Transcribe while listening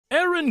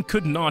Aaron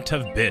could not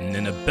have been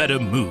in a better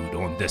mood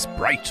on this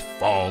bright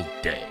fall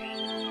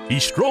day.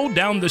 He strolled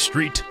down the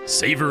street,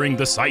 savoring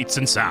the sights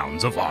and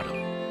sounds of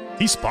autumn.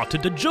 He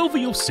spotted a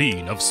jovial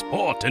scene of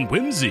sport and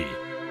whimsy.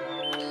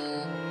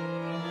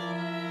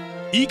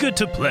 Eager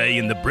to play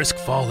in the brisk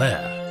fall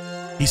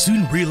air, he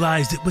soon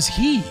realized it was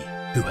he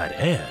who had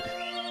erred.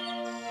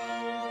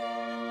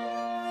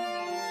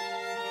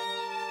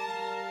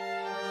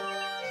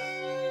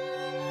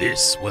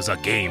 This was a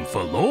game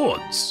for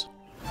lords.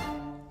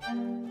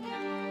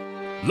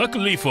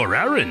 Luckily for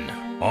Aaron,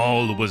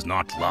 all was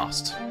not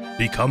lost.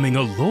 Becoming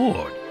a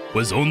lord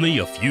was only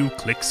a few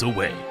clicks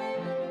away.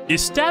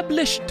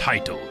 Established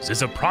Titles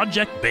is a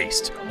project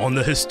based on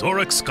the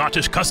historic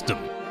Scottish custom,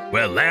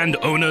 where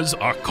landowners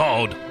are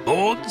called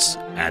lords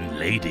and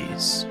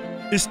ladies.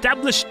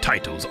 Established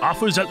Titles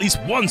offers at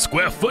least 1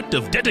 square foot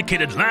of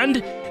dedicated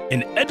land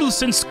in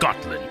Edelston,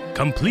 Scotland,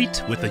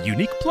 complete with a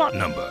unique plot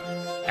number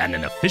and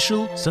an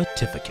official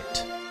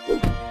certificate.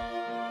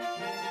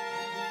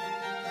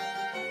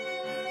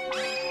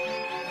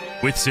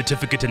 With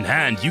certificate in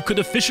hand, you could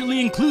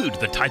officially include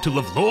the title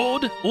of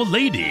Lord or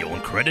Lady on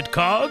credit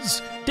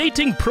cards,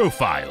 dating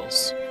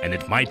profiles, and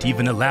it might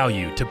even allow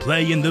you to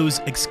play in those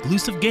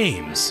exclusive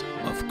games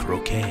of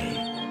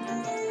croquet.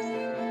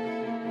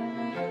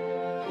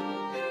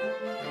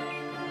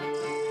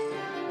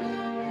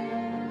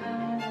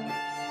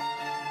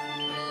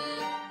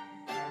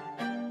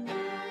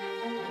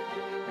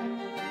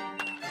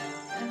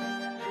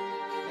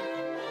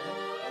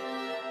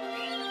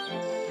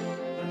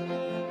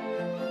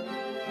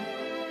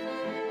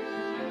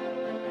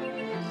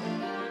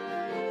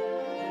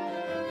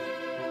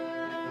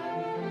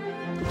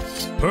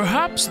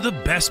 Perhaps the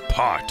best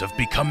part of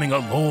becoming a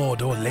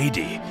lord or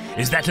lady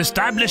is that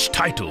Established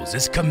Titles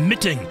is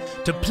committing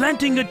to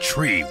planting a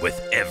tree with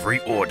every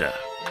order.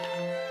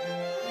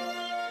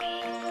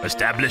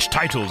 Established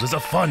Titles is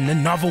a fun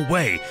and novel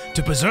way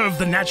to preserve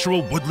the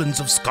natural woodlands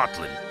of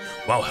Scotland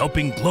while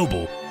helping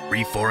global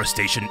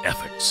reforestation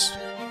efforts.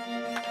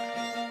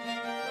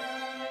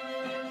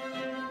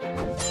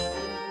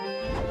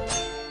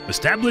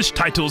 Established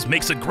Titles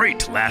makes a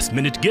great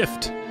last-minute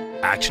gift.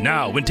 Act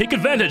now and take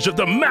advantage of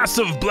the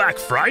massive Black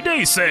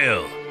Friday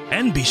sale.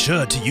 And be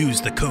sure to use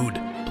the code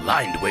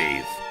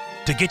BLINDWAVE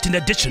to get an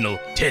additional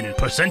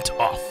 10%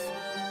 off.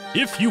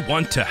 If you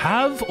want to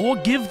have or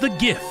give the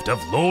gift of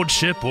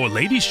lordship or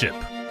ladyship,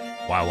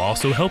 while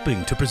also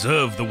helping to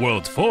preserve the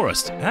world's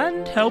forest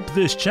and help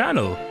this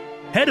channel,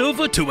 head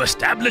over to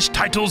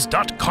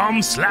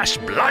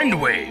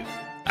establishedtitles.com/blindwave.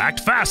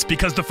 Act fast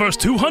because the first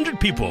 200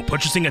 people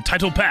purchasing a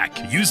title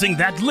pack using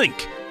that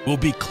link will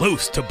be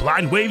close to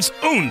Blindwave's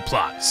own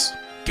plots.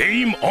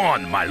 Game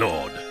on, my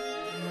lord.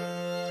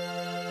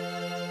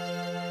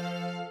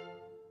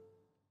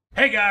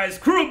 Hey guys,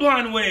 crew of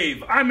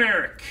Blindwave, I'm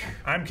Eric.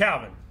 I'm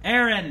Calvin.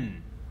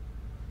 Aaron.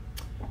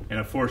 And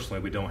unfortunately,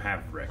 we don't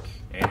have Rick.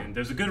 And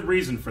there's a good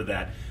reason for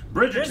that.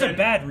 Bridgerton, There's a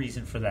bad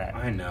reason for that.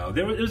 I know.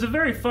 It was a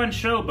very fun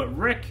show, but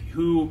Rick,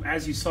 who,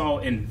 as you saw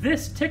in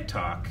this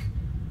TikTok,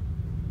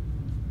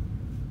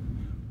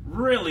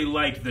 really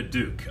liked the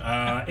Duke.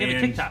 And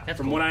TikTok. That's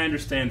from cool. what I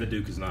understand, the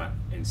Duke is not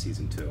in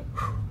season 2.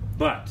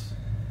 But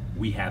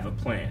we have a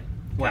plan.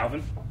 What?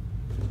 Calvin?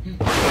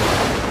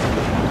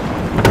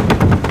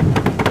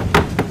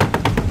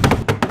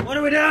 What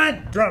are we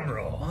doing? Drum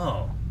roll.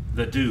 Oh,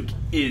 the Duke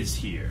is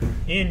here.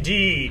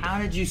 Indeed. How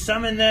did you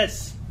summon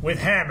this? With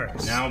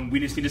hammers. Now we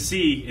just need to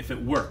see if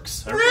it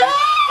works. Rick!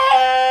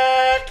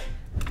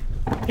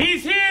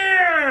 He's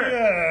here!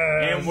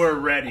 Yes. And we're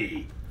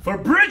ready for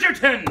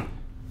Bridgerton!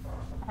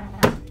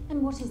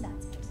 And what is that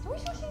supposed to? Are we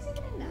sure she's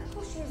even in there? Of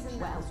course she is in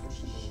there. Well,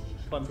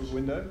 Climb through the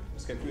window,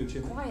 escape through the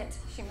chimney. quiet.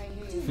 She may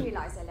hear you. Do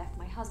realise I left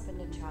my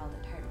husband and child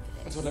at home for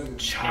That's this? what I'm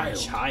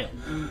Child.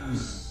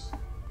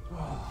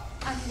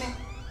 And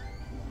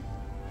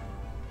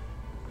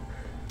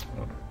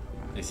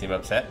They seem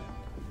upset.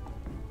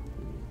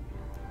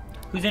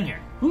 Who's in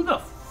here? Who the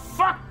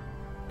fuck?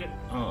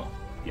 Oh,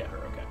 yeah, her,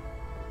 okay.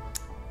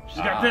 She's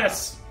got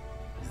this.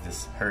 Is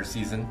this her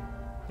season?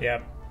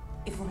 Yep.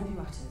 If one of you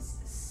utters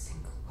a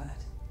single word,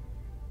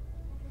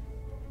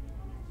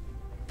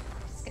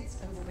 this gets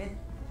over with.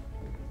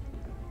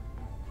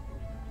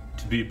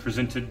 To be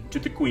presented to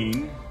the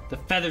Queen. The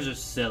feathers are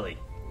silly.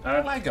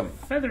 I like them.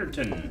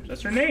 Featherton.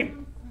 That's her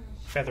name.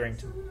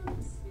 Featherington. I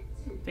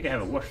think I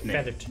have a worse name.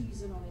 Featherton.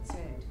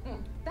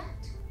 That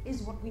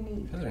is what we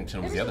need.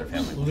 Featherington was the other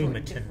family.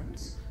 Lumiton.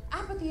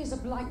 Apathy is a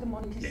blight the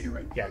monarchy. Yeah, you're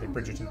right. Yeah, the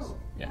Bridgertons.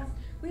 Yeah.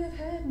 We have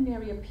heard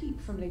nary a peep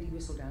from Lady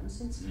Whistledown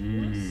since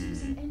last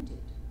season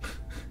ended.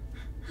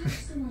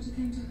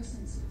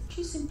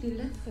 She simply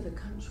left for the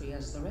country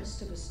as the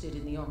rest of us did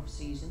in the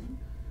off-season.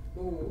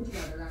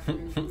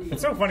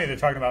 It's so funny they're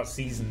talking about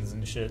seasons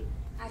and shit.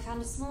 I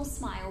found a small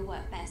smile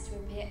worked best to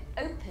appear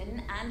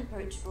open and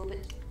approachable, but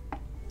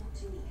not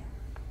too eager.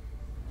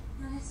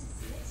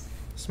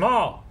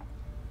 Small.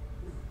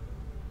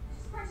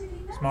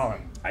 Smaller.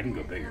 I can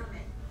go bigger.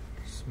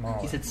 Smaller.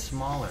 He said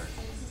smaller.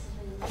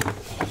 You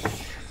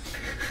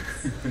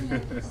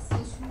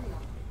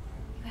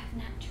have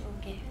natural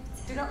gifts.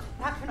 Do not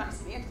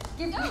patronize me and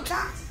give me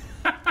that!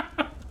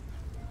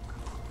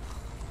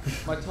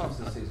 My task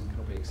this season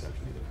cannot be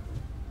exceptionally different.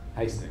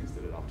 Hastings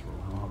did it after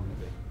all. How hard can it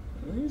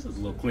be? This is a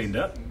little cleaned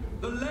up.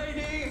 The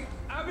Lady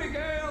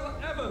Abigail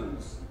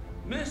Evans,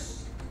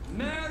 Miss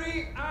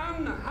Mary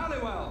Ann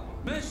Halliwell,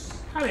 Miss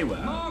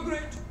Halliwell.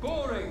 Margaret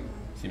Goring.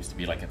 Seems to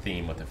be like a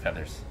theme with the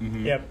feathers.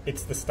 Yep,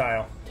 it's the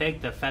style.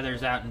 Take the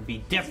feathers out and be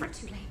different.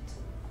 Too late.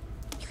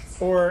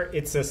 Or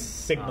it's a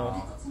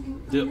signal.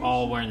 They're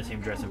all wearing the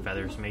same dress and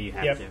feathers. Maybe you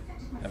have Yep. to.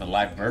 Have a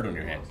live bird on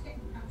your head.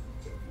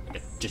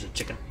 Just a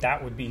chicken.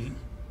 That would be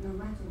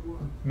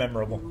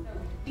memorable.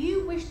 Do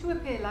you wish to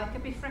appear like a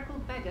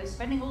befreckled beggar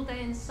spending all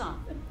day in the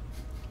sun?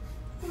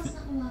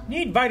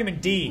 Need vitamin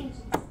D.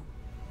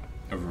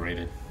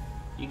 Overrated.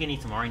 You can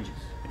eat some oranges.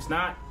 It's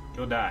not,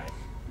 you'll die.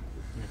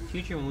 In the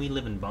future, when we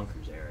live in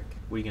bunkers, Eric,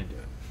 what are you gonna do?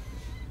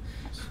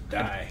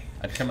 Die.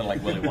 I'd come in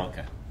like Willy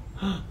Wonka.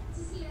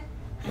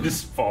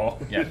 Just fall.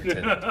 Yeah,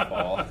 pretend to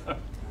fall.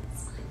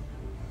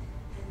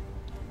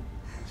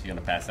 She gonna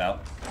pass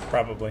out?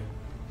 Probably.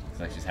 Looks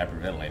like she's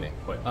hyperventilating.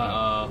 What?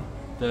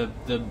 The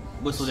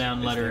Whistledown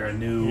Is letter. there a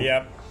new...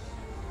 Yep.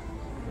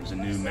 There's a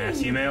new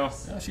mass email.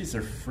 Oh, she's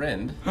her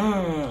friend.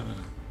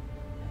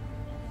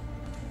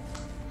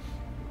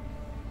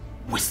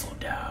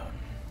 Whistledown.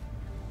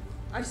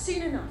 I've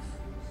seen enough.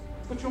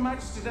 But your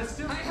Majesty, there's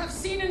still... I have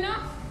seen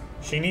enough!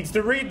 She needs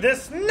to read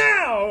this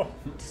now!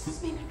 Does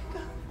this mean I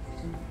can go?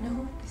 I don't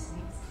know what this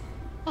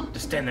means.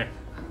 Just stand there.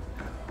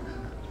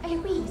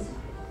 Eloise.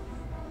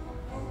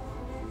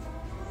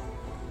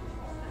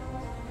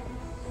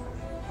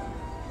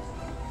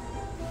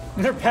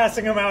 They're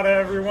passing them out to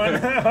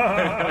everyone.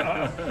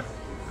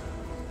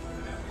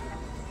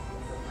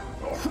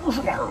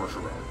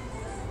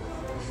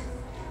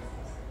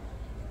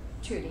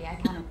 Truly, I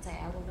cannot say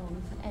I will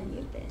long for any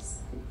of this.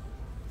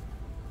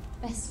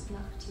 Best of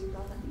luck to you,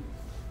 brother.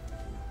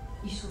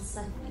 You shall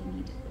certainly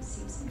need it this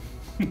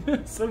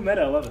season. So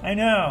meta, I love it. I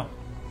know.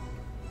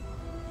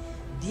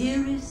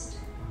 Dearest,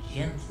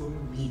 gentle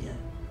reader,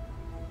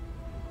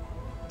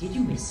 did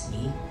you miss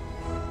me?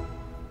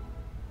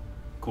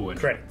 Cool.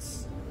 intro.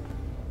 Credits.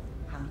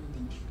 How do you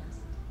think she does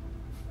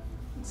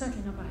it?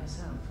 Certainly not by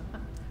herself.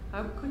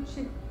 How could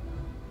she?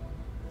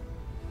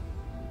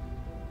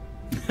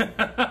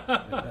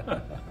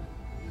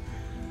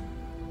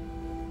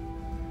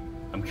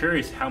 I'm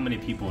curious how many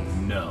people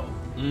know.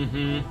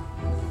 Mm-hmm.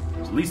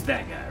 At least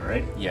that guy,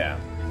 right? Yeah.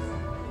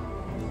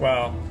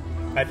 Well,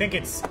 I think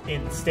it's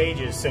in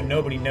stages, so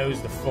nobody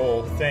knows the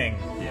full thing.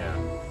 Yeah.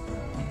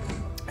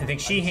 I think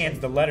she hands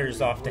the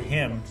letters off to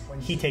him.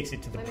 He takes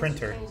it to the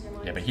printer.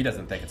 Yeah, but he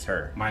doesn't think it's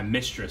her. My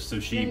mistress, so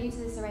You're she... new to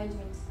this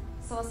arrangement,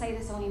 so I'll say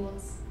this only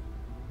once.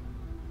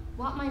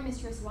 What my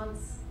mistress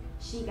wants,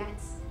 she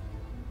gets.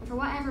 And for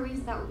whatever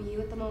reason, that would be you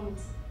at the moment.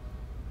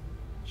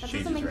 That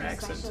Changes doesn't make her you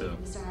accent, special, too.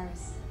 Mr.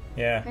 Harris.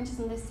 Yeah. Prentices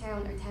in this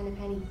town are 10 a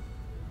penny.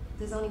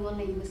 There's only one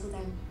Lady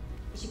Whistledown,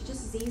 but she could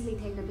just as easily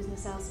take her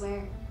business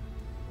elsewhere.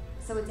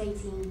 So it's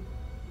 18,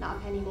 not a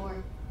penny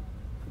more.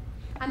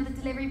 And the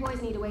delivery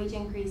boys need a wage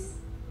increase.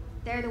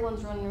 They're the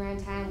ones running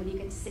around town while you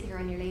get to sit here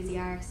on your lazy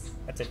arse.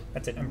 That's it.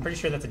 That's it. I'm pretty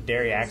sure that's a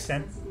Derry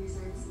accent,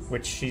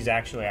 which she's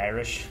actually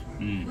Irish.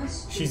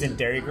 She's in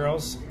Derry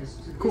Girls.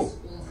 Cool.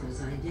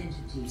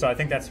 So I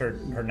think that's her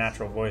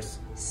natural voice.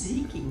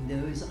 Seeking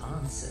those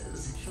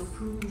answers shall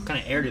prove... What kind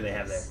of air do they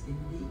have there?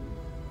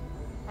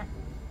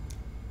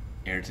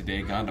 Air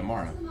today, gone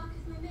tomorrow.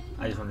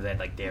 I just wondered if they had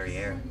like dairy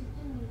air.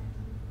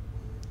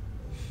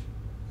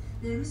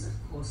 There is, of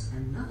course,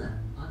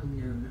 another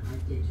unknown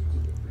identity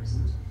at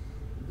present,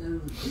 though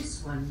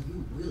this one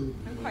you will be.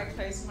 I'm quite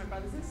close to my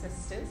brothers and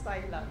sisters.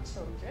 I love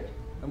children.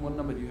 And what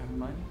number do you have in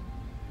mind?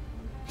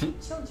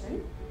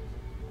 Children?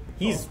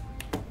 He's...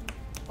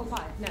 Or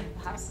 5, no,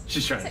 perhaps.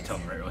 She's trying to 6. tell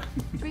him right away.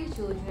 3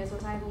 children is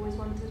what I've always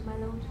wanted, my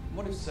lord.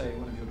 What if, say,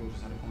 one of your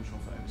daughters had a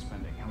penchant for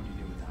overspending? How would you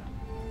deal with that?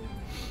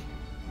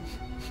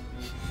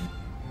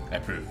 I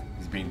approve.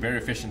 He's being very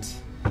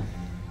efficient.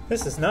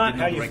 This is not Didn't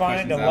how have the you right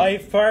find a questions out.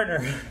 life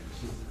partner.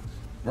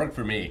 Worked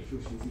for me.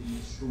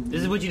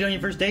 This is what you do on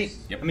your first date?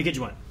 Yep. Let me get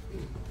you one.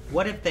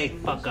 What if they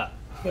fuck up?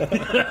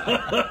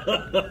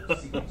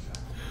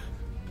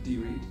 Do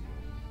you read?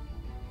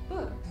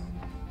 Book.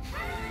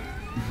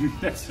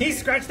 He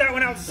scratched that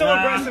one out so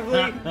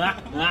aggressively.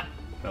 That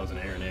was an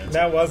Aaron answer.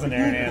 That was an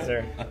Aaron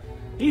answer.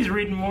 He's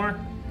reading more.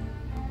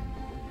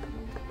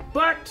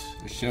 But...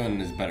 We're showing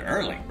this better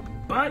early.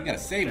 But... You gotta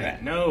save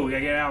that. No, we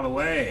gotta get it out of the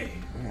way.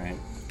 Alright.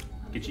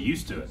 Get you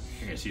used to it.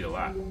 You're gonna see it a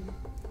lot. You're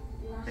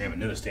gonna have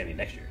another standing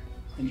next year.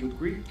 And your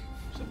Greek?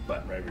 There's a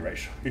button right over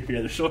your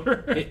other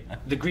shoulder.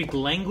 The Greek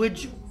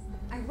language?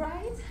 I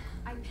write,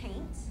 I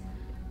paint,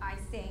 I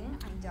sing,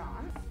 I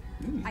dance,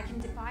 I can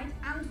divide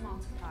and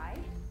multiply.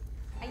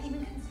 I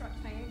even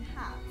construct my own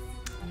hats.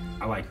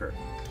 I like her.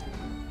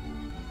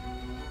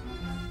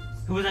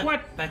 Who was that?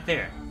 What? Back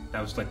there?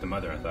 That was like the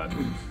mother, I thought.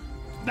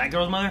 That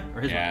girl's mother?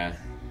 Or his Yeah.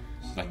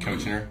 She's like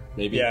coaching her,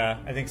 maybe. Yeah,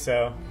 I think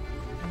so.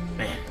 mother?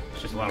 Man,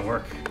 it's just a lot of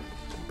work.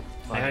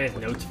 I have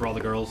notes for all the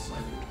girls.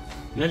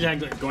 Imagine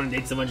going on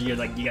dates so much you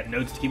got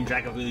notes to keep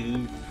track of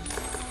who.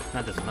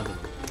 Not this one, not this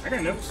one. I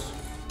got notes.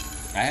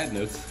 I had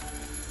notes.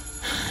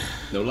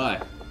 No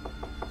lie.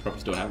 Probably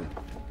still have them.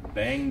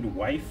 Banged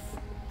wife,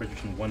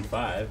 Bridgerton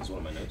 1.5 is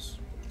one of my notes.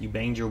 You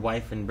banged your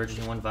wife in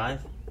Bridgerton 1.5?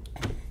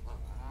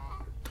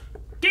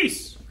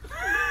 Geese!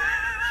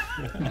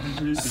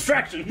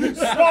 Distraction!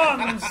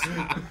 Swans!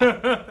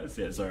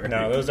 Yeah, sorry.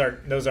 No,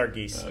 those are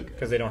geese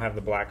because they don't have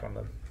the black on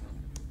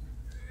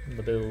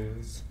the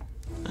bills.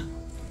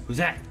 Who's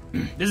that?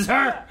 This is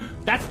her!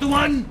 That's the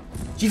one!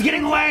 She's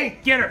getting away!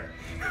 Get her!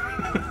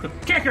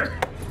 Kick her!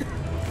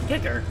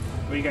 Kick her?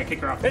 Well, you gotta kick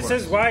her off the This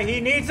horse. is why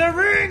he needs a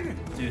ring!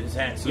 Dude, his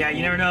hat. Yeah,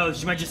 you never know.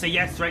 She might just say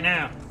yes right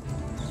now.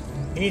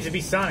 He needs to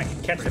be Sonic.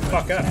 Catch the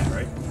fuck up.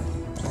 Right?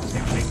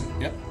 Same shape.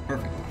 Yep,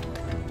 perfect.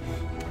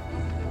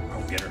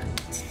 I'll get her.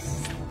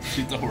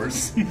 Shoot the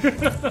horse.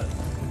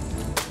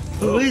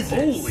 Who is this?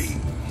 Holy!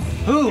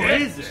 Who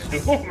is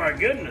this? Oh my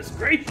goodness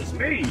gracious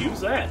me!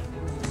 Use that.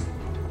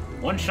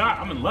 One shot,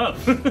 I'm in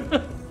love.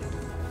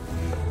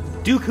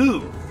 Duke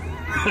who?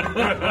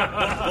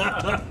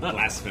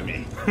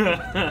 Blasphemy.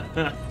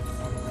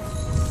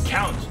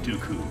 Count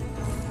Dooku.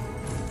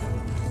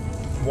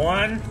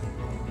 One.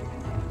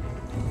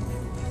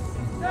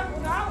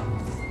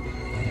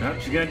 Oh,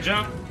 she got to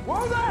jump.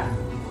 Whoa there!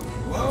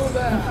 Whoa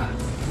there!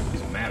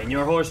 He's mad. Can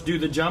your horse do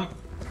the jump?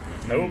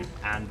 Nope.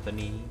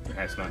 Anthony. Your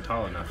hat's not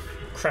tall enough.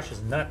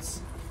 Crushes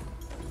nuts.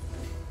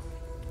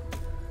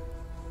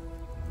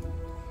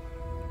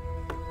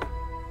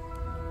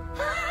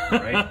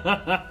 Right?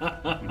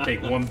 You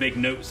take one big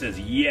note that says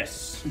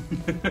yes.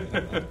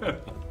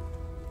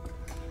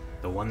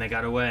 The one that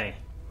got away.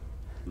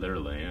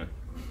 Literally, yeah.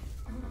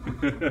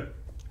 You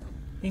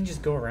can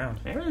just go around.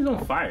 Everything's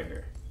on fire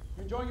here.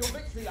 Enjoying your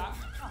victory lap?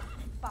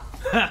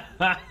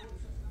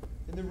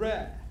 In the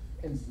rare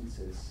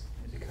instances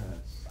it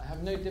occurs, I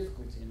have no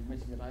difficulty in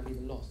admitting that I've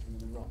either lost or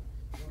been in the wrong.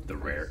 The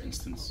rare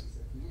instance.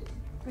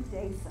 Good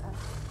day, sir.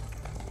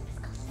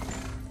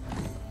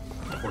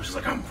 The horse is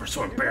like, I'm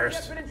so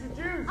embarrassed. Been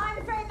introduced. I'm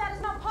afraid that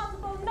is not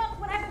possible. Not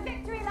when I have a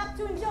victory lap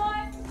to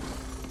enjoy.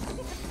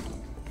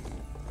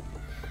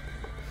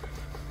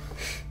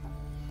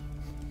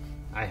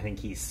 I think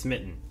he's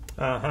smitten.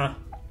 Uh-huh.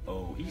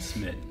 Oh, he's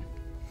smitten.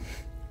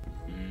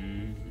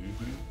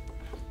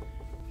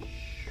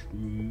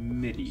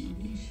 Schmitty.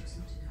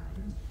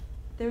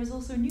 There is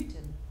also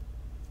Newton.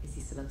 Is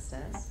he still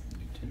upstairs?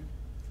 Newton.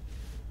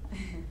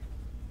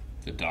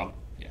 The dog.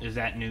 Yeah. Is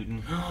that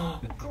Newton?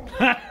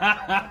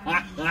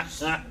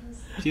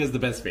 She has the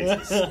best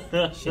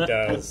faces. She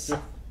does.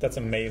 That's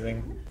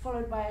amazing.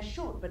 Followed by a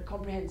short but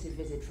comprehensive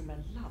visit from a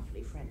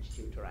lovely French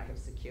tutor I have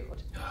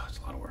secured. Oh, it's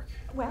a lot of work.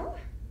 Well,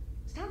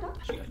 stand up.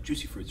 She got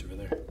juicy fruits over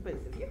there.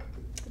 Both of you.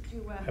 Could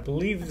you, I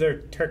believe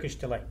they're Turkish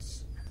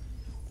delights.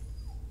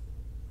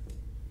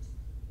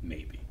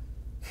 Maybe.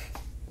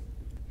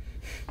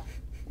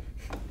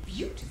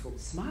 Beautiful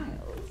smiles.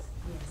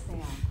 Yes, they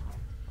are.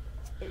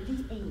 At the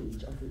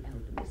age of the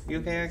elderly. You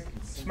okay, Eric?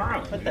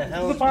 Smiling. What the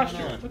hell Look is at the going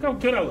posture. on? Look how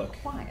good I look.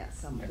 Require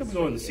some I could be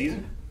going in the persuading,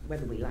 season.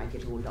 whether we like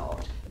it or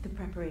not. The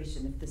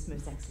preparation of this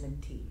most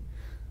excellent tea.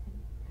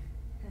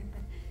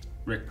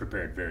 Rick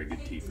prepared very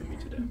good tea for me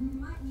today.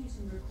 Might need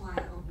to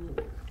require a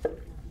walk.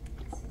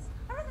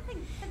 I rather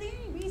think that the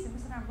only reason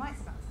Whistledown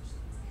writes about such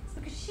things is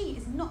because she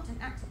is not an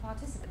active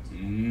participant.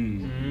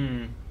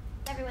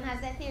 Everyone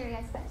has their theory,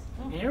 I suppose.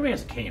 Yeah, everybody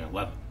has a cane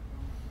 11.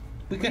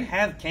 We could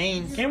have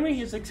canes. Can we?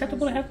 Is it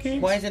acceptable to have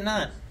canes? Why is it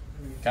not?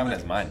 Calvin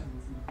has mine.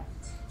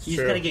 You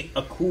just gotta get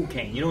a cool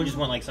cane. You don't just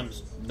want like some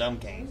dumb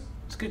cane.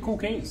 Let's get cool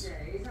canes.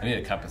 I need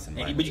a compass in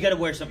mine. But you gotta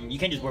wear something. You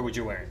can't just wear what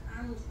you're wearing.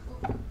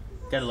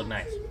 Gotta look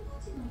nice.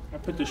 I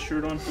put this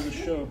shirt on for the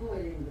show.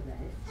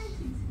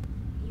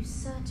 You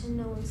certain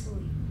no one saw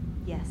you?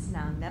 Yes,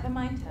 now never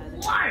mind her.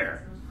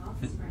 Liar!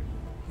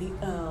 The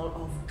Earl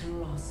of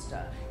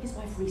Gloucester. His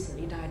wife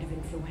recently died of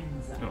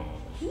influenza. Oh.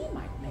 He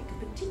might make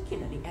a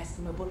particularly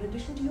estimable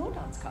addition to your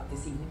dance cut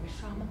this evening, Miss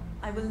Sharma.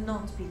 I will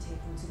not be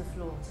taken to the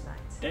floor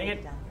tonight. Dang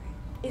it. Danbury.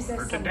 Is there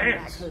Or to someone back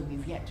dance. home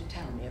you've yet to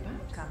tell me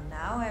about? Come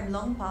now, I'm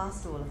long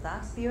past all of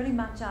that. The only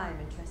match I'm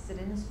interested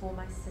in is for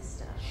my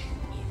sister.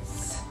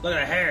 Yes. Look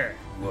at the hair.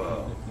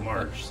 Whoa.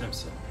 Marge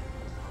Simpson.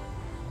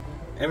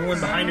 Everyone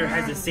behind her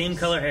has the same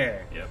color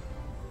hair. Yep.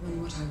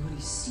 When what I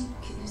really seek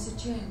is a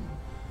gem.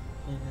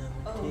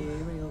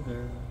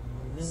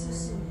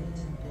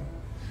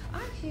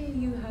 I hear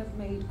you have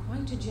made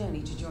quite a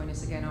journey to join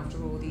us again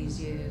after all these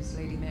years,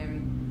 Lady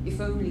Mary. If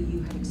only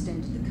you had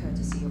extended the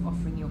courtesy of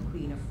offering your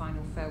queen a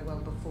final farewell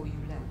before you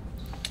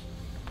left.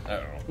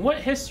 Uh-oh. What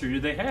history do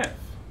they have?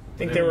 I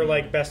think they were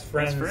like best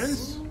friends.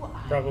 Best friends?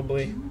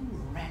 Probably. I do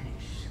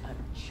relish a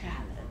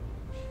challenge.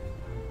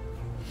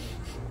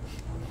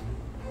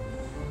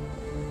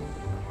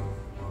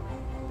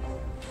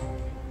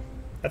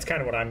 That's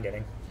kind of what I'm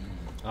getting.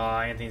 Oh,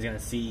 Anthony's gonna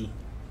see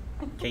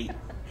Kate.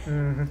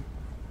 Mm-hmm.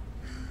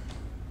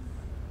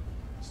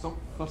 Stop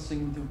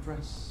fussing with your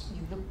dress.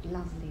 You look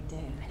lovely, dear.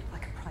 You look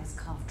like a prize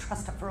calf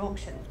trussed up for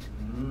auction.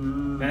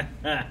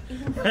 Her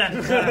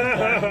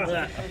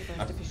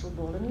first official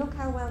ball, and look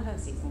how well her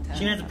season turned.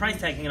 She has a price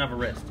tag hanging off her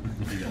wrist.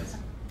 He does.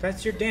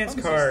 That's your dance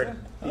Come, card.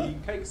 sister. The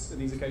cakes at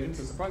these occasions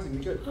are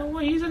surprisingly good. Oh,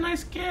 well, he's a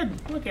nice kid.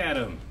 Look at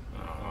him.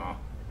 Aw.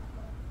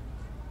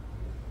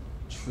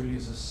 Truly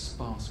is a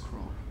sparse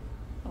crop.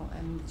 Oh,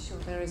 I'm sure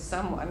there is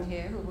someone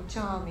here who will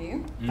charm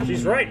you.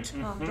 She's right.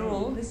 After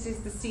all, this is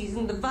the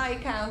season the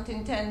Viscount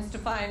intends to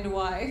find a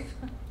wife.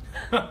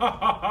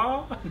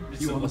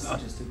 You almost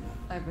suggested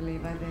that. I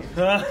believe I did.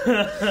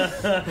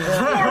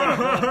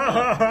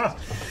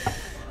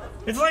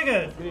 It's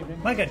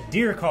like a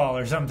deer call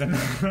or something.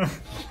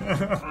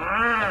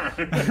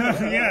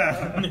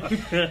 Yeah.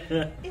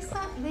 Is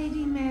that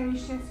Lady Mary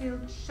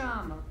Sheffield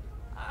Sharma?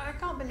 I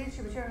can't believe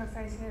she would show her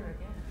face here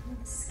again.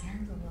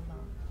 Scandal, Mama.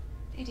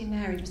 Lady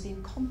Mary was the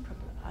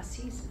incomparable of our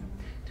season,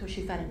 till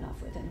she fell in love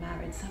with and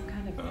married some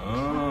kind of...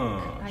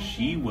 Oh,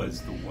 she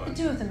was the The one.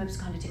 two of them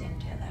absconded to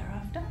India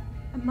thereafter.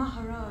 A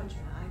Maharaja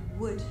I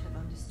would have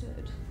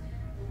understood,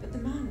 but the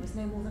man was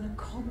no more than a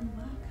common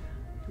worker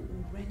who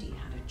already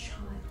had a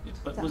child.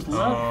 But That was was-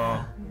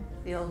 love.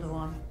 The older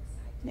one.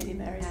 Lady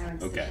Mary's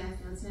parents. Okay.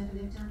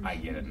 I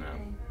get it now.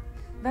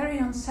 Very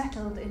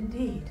unsettled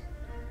indeed.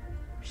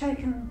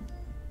 Shaken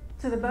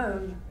to the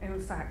bone, in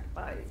fact,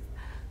 by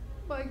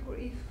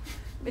grief.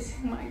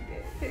 Missing my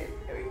dear,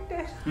 very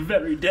dead.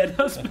 Very dead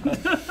husband.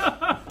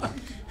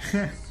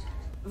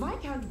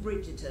 Viscount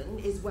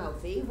Bridgerton is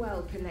wealthy,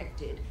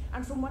 well-connected,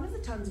 and from one of the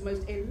town's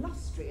most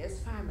illustrious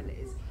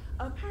families.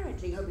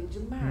 Apparently hoping to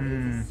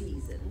marry this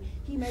season,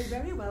 he may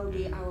very well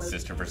be our...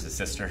 Sister versus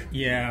sister.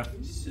 Yeah,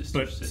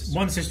 but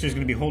one sister's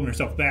going to be holding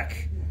herself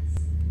back.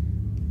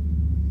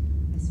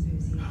 I suppose he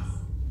is.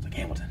 Like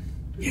Hamilton.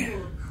 Yeah.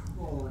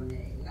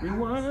 Corning.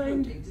 Rewind. I was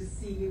hoping to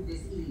see you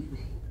this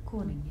evening.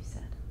 Corning, you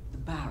said. The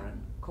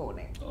Baron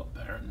Corning. Oh,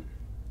 Baron.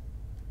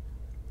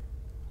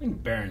 I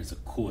think Baron's the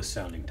coolest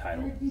sounding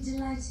title. I'd be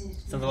delighted.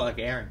 Sounds a lot like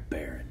Aaron.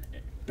 Baron.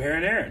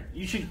 Baron Aaron.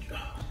 You should...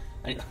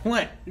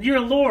 What? You're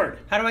a lord.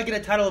 How do I get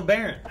a title of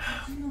Baron?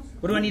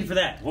 What do I need for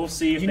that? We'll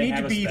see if You they need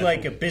have to a be special.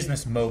 like a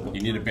business mogul.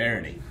 You need a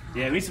barony.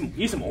 Yeah, we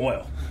need some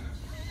oil.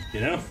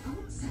 You know?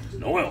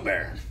 An oil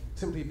baron.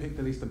 Simply pick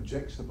the least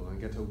objectionable and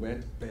get a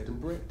wed bed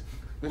and bread.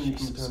 Then you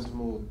can return to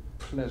more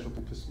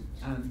pleasurable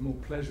pursuits. And more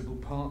pleasurable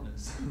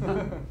partners.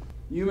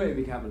 You may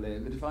be cavalier,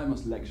 but if I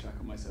must leg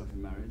shackle myself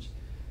in marriage,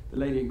 the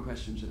lady in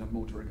question should have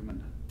more to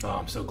recommend her. Oh,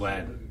 I'm so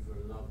glad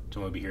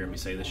someone will be hearing me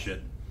say this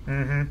shit.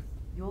 Mm-hmm.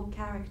 Your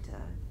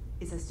character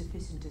is as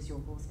deficient as your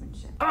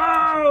horsemanship.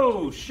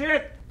 Oh,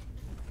 shit!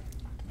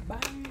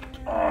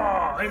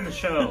 Oh, in the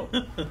show.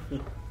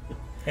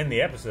 In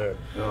the episode.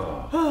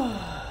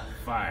 Oh.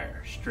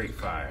 Fire. Straight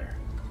fire.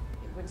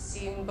 It would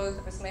seem both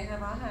of us may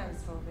have our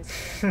hands full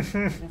this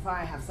year. If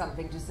I have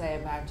something to say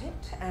about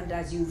it, and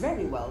as you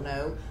very well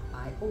know,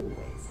 I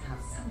always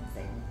have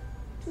something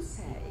to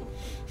say.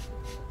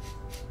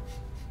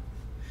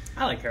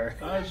 I like her.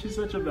 Oh, she's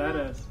such a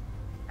badass.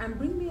 And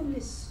bring me a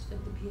list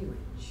of the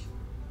peerage.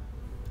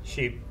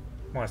 She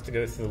wants to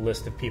go through the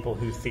list of people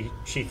who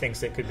she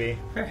thinks it could be.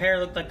 Her hair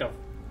looked like a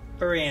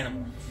furry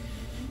animal.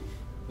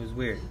 It was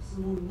weird.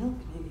 Some more milk,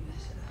 maybe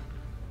better.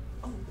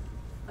 Oh,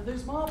 are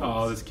those marbles?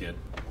 Oh, this kid.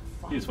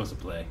 He just wants to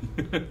play.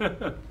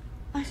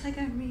 Might I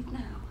go and read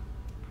now?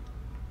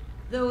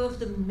 Though of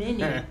the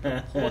many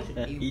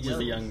purportedly He's just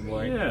a young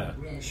boy. Yeah.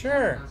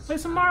 Sure. Play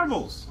some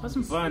marbles. Have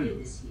some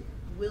fun.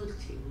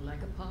 Wilting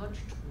like a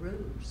parched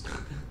rose.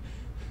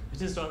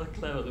 It is rather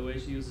clever the way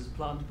she uses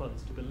plant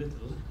puns to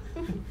belittle.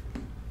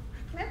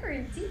 Clever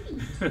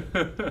indeed.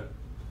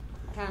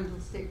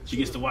 Candlestick. She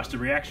gets to watch the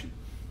reaction.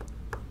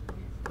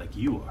 Like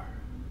you are.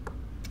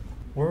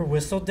 We're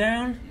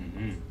Whistledown?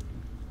 Mm-hmm.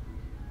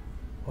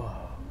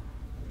 Whoa.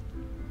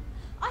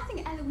 I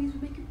think Eloise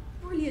would make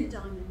a brilliant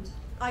diamond.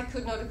 I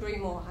could not agree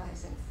more,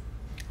 Hyacinth.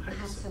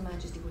 Perhaps Her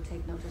Majesty will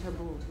take note at her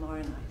ball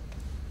tomorrow night.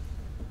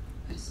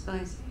 I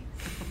despise you.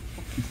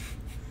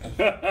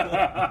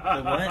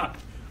 What?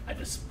 I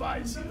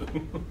despise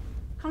you.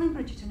 Colin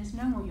Bridgerton is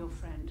no more your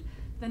friend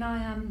than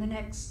I am the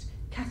next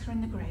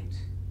Catherine the Great.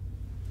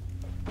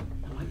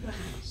 I like your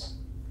hands.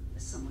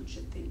 Someone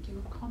should think you're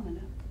a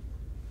commoner.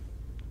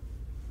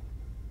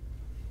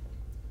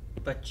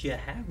 But you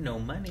have no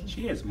money.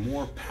 She has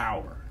more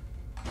power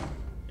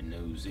in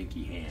those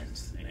inky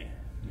hands than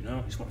you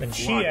know. Than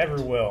she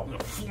ever will. You know,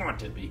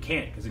 flaunt it, but you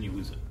can't because then you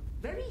lose it.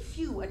 Very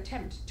few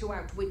attempt to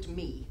outwit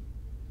me,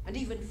 and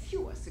even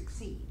fewer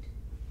succeed.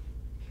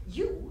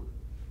 You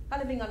are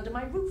living under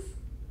my roof,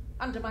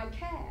 under my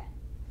care,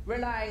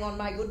 relying on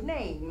my good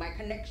name, my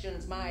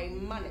connections, my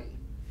money.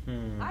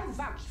 I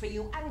vouched for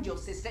you and your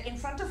sister in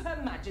front of Her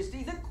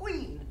Majesty the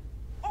Queen,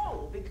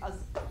 all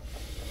because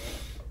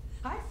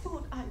I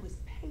thought I was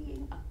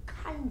paying a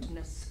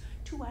kindness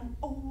to an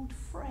old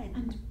friend.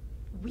 And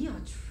we are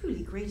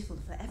truly grateful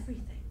for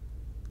everything.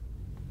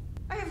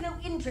 I have no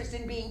interest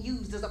in being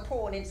used as a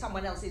pawn in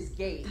someone else's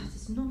game. That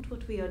is not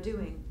what we are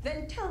doing.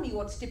 Then tell me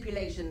what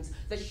stipulations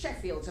the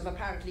Sheffields have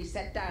apparently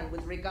set down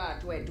with regard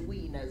to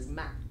Edwina's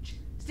match.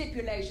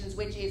 Stipulations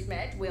which, if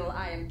met, will,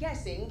 I am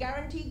guessing,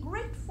 guarantee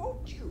great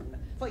fortune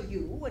for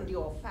you and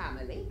your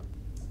family.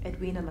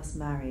 Edwina must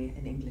marry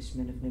an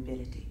Englishman of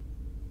nobility.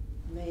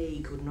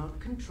 They could not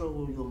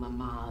control your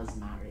mama's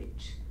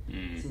marriage,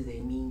 so they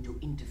mean to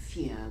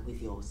interfere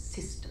with your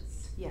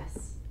sister's.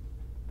 Yes.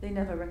 They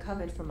never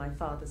recovered from my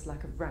father's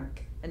lack of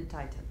rank and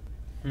title.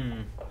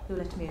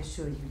 Let me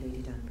assure you,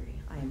 Lady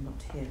Danbury, I am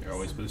not here. You're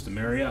always supposed to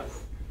marry up.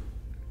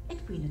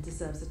 Edwina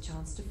deserves a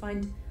chance to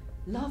find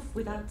love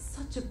without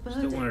such a burden.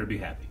 Still want her to be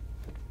happy.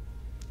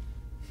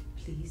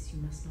 Please,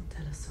 you must not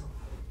tell us all.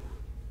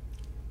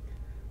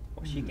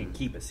 Well, she can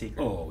keep a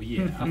secret. Oh,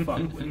 yeah, I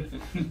fuck with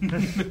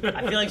it.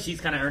 I feel like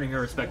she's kind of earning her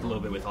respect a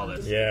little bit with all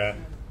this. Yeah.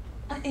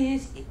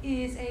 It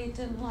is a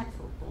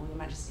delightful ball, Your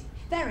Majesty.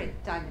 Very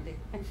diamondy.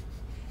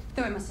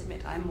 Though I must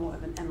admit, I'm more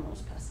of an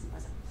emerald person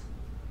myself.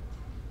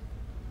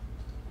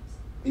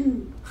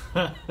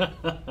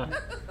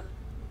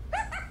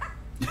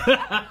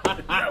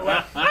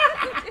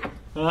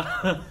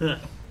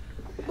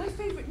 My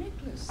favourite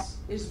necklace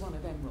is one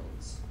of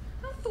emeralds.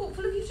 How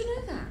thoughtful of you to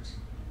know that.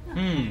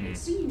 It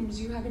seems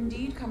you have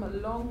indeed come a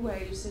long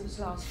way since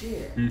last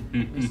year,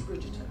 Miss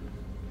Bridgerton.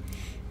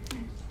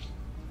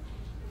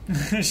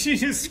 She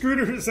just screwed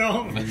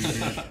herself.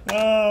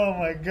 Oh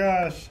my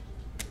gosh.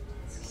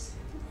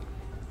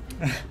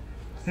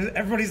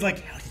 Everybody's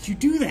like, how did you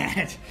do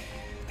that?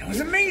 That was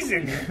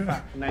amazing.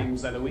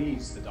 Name's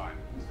Eloise the Diamond.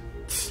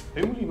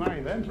 Who will you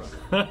marry then, brother?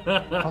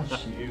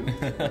 Hush you.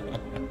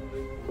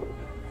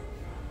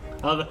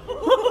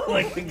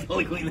 Like the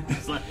Gully Queen. And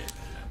it's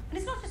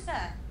not just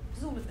her,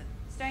 it's all of them.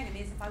 Staring at me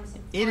as if I was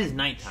in It is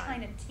nighttime.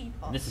 China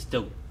teapot. This is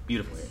still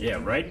beautiful. Yeah,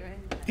 right?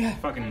 Yeah.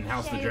 Fucking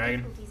House of the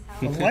Dragon.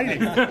 The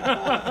lighting.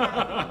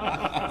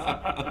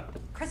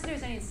 Cressida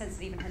is only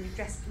insensitive and her new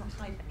dress cannot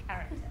hide her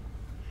character.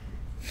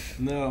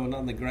 No, not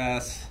in the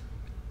grass.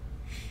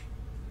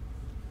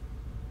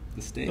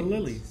 The stains. The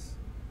lilies.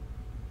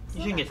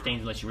 You shouldn't get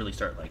stains unless you really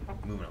start like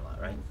moving a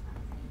lot, right?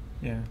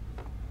 Yeah.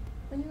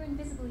 When you're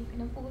invisible, you can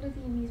have all of the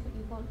amusement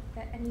you want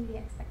without any of the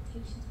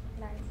expectations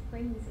popularity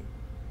brings. It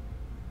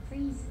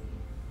frees you.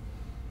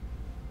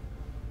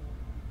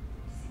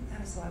 I think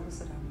that is why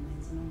Whistledown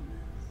remains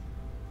anonymous.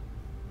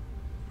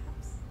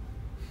 Perhaps.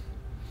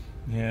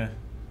 Yeah.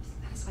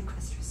 That is why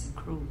Cressida is so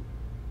cruel.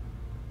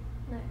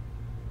 No.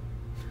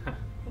 I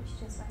think she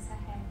just wears her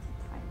hair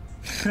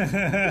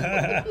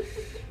too tight.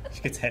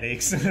 She gets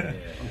headaches.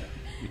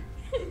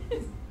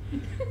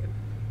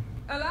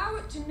 Allow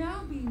it to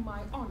now be my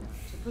honour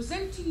to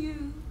present to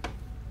you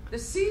the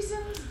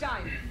season's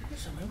diamond.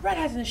 There's some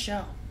redheads in the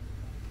show.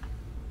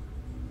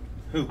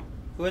 Who?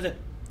 Who is it?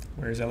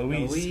 Where's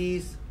Eloise?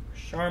 Eloise,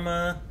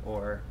 Sharma,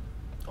 or...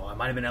 Oh, it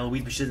might have been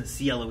Eloise, but she doesn't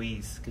see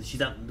Eloise, because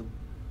she's out in the...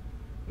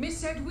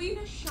 Miss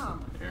Edwina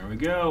Sharma. There we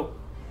go.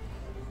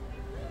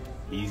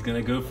 He's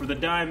gonna go for the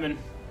diamond.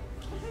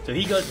 So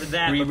he goes for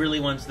that, but really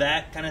wants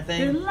that kind of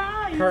thing?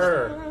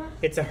 Her.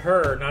 It's a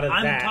her, not a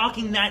I'm that.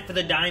 talking that for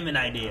the diamond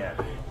idea.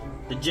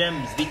 The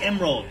gems, the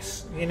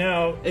emeralds. You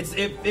know... It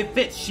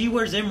fits. She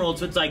wears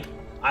emeralds, so it's like,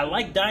 I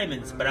like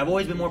diamonds, but I've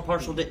always been more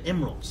partial to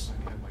emeralds.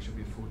 I hope I shall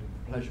be afforded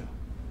the pleasure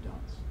of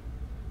dance.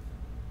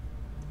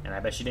 And I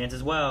bet she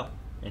dances well.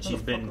 And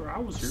she's been Motherfucker, I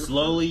was here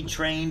slowly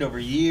trained over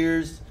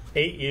years.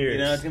 8 years. You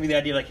know, it's going to be the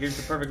idea like, here's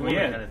the perfect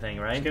woman kind of thing,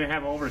 right? She's gonna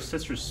have all of her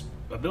sister's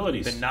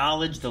abilities. The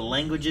knowledge, the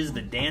languages,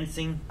 the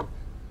dancing.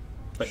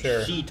 But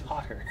Sure. she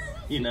taught her,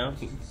 you know?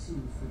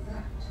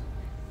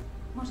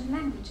 Modern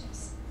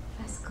languages,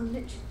 classical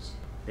literature.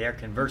 They are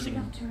conversing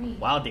love to read.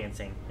 while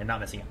dancing and not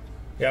messing up.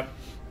 Yep.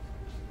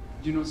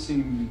 Do you not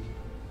seem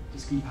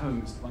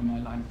discomposed by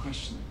my line of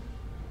questioning?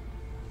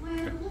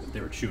 Well,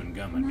 They were chewing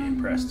gum, I'd be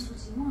impressed.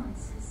 what he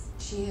wants is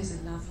She is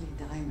a lovely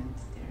diamond,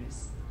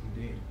 dearest.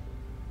 Indeed.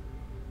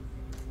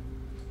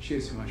 She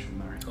is who I shall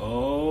marry.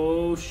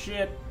 Oh,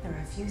 shit. There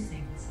are a few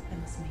things I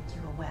must make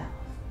you aware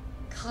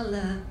of.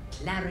 Colour,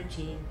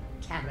 clarity,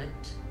 carrot,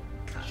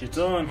 cut. Shit's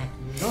on. At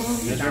long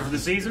You guys ready for the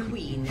last, season?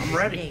 Queen I'm is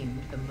ready.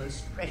 named the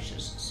most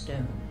precious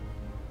stone.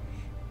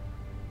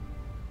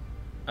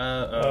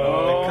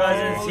 The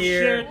cousin's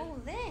here. all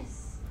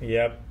this.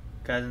 Yep.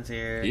 Cousin's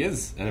here. He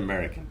is an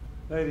American.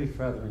 Lady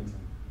Featherington.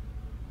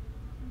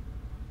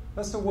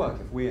 That's to work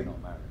if we are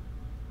not married.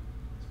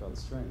 It's rather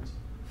strange.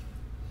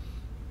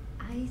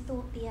 I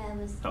thought the air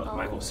was That was old.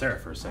 Michael Cera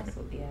for a I second.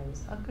 thought the air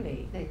was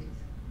ugly. It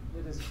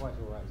is quite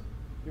all right.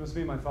 You must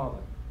be my father.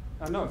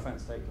 No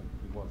offence taken.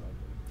 He was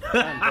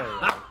ugly. I'm very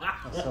old.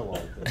 I'm so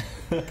old.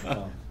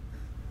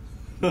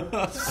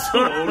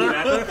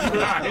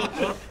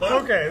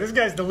 Okay, this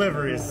guy's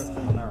deliveries.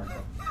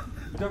 America.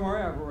 Don't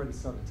worry, I've already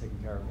started taking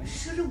care of it.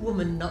 Should a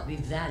woman not be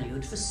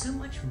valued for so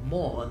much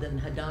more than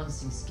her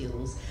dancing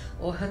skills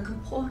or her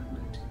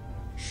comportment?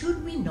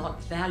 Should we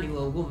not value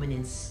a woman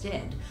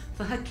instead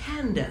for her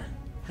candor,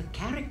 her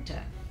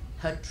character,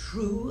 her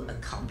true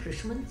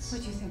accomplishments?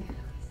 What do you think,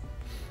 Eloise?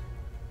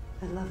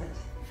 I love it.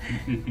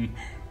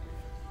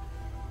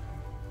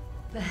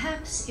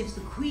 Perhaps if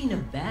the Queen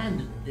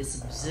abandoned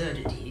this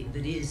absurdity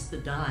that is the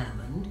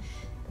diamond,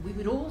 we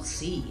would all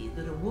see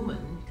that a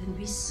woman can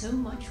be so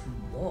much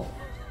more.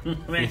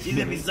 Man, she's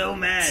gonna be so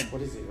mad.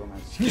 What is it, Your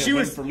Majesty? She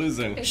was for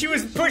losing. She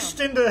was pushed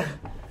into.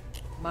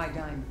 My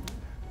diamond.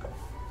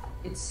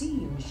 It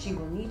seems she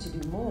will need to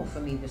do more for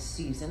me this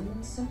season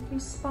than simply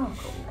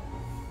sparkle.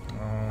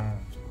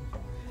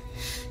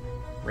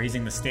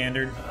 Raising the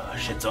standard.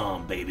 Shit's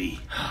on, baby.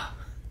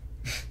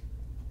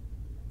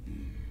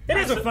 It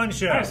is a fun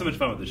show. I have so much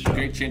fun with this show.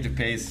 Great change of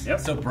pace. Yep.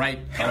 So bright,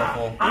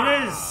 colorful.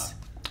 It is.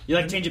 You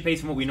like change of pace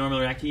from what we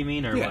normally react to, you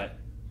mean, or Yeah. what?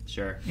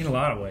 Sure. In a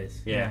lot of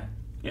ways. Yeah.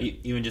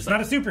 Even just It's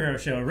not a superhero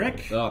show,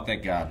 Rick. Oh,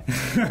 thank God.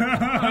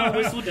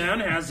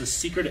 Whistledown has a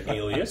secret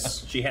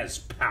alias. She has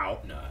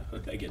pout. No,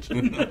 I get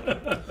you.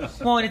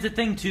 Well, and it's a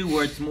thing too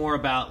where it's more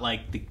about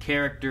like the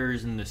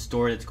characters and the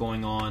story that's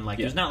going on. Like,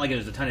 there's not like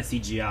there's a ton of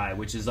CGI,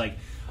 which is like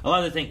a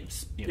lot of the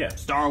things. You know,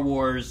 Star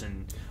Wars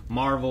and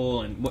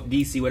Marvel and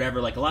DC,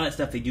 whatever. Like a lot of that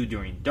stuff they do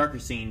during darker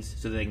scenes,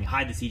 so they can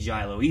hide the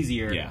CGI a little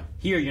easier. Yeah.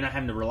 Here, you're not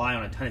having to rely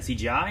on a ton of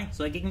CGI,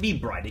 so like it can be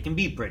bright, it can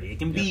be pretty, it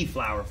can be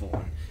flowerful.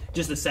 And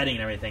just the setting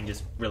and everything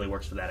just really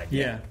works for that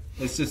idea.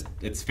 Yeah.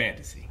 It's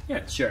fantasy.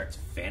 Yeah, sure. It's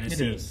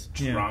fantasy, It is.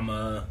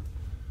 drama,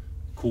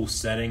 cool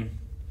setting.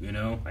 You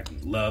know, I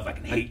can love, I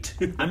can hate.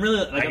 I'm really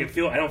like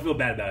I don't feel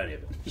bad about any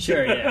of it.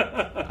 Sure,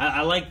 yeah.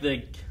 I like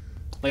the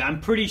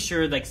I'm pretty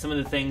sure like some of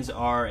the things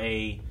are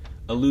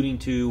alluding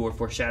to or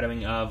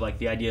foreshadowing of like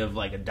the idea of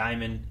like a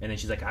diamond, and then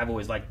she's like, I've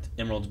always liked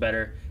emeralds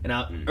better.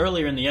 And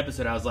earlier in the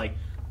episode, I was like,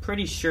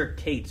 pretty sure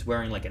Kate's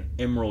wearing like an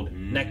emerald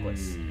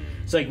necklace.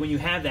 So like when you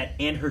have that,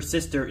 and her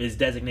sister is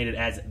designated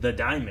as the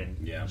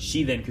diamond,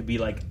 she then could be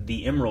like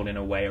the emerald in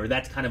a way, or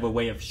that's kind of a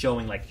way of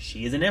showing like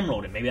she is an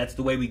emerald, and maybe that's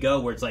the way we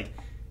go, where it's like,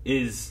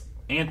 is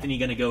Anthony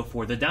going to go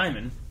for the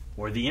diamond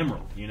or the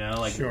emerald? You know,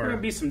 like There's gonna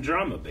be some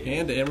drama, baby.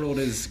 And the emerald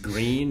is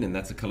green, and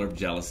that's a color of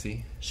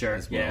jealousy. Sure,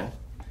 as well. yeah.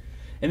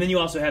 And then you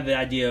also have the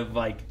idea of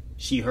like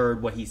she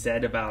heard what he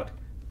said about,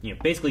 you know,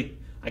 basically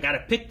I gotta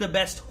pick the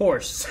best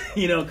horse,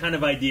 you know, kind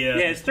of idea.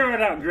 Yeah, it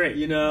started out great,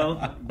 you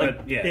know,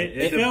 but yeah,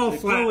 it fell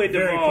slowly flat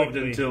very devolved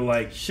quickly. into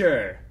like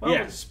well,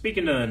 yeah,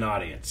 speaking to an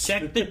audience,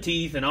 check the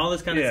teeth and all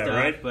this kind of Yeah, stuff.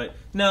 right? But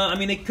no, I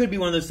mean it could be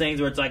one of those things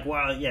where it's like,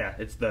 well, yeah,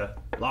 it's the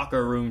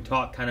locker room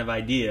talk kind of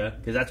idea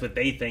because that's what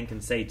they think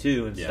and say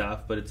too and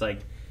stuff. But it's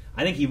like,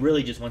 I think he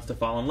really just wants to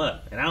fall in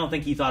love, and I don't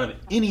think he thought of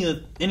any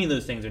of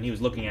those things when he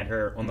was looking at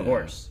her on the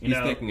horse. You He's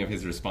know? thinking of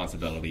his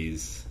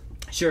responsibilities.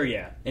 Sure,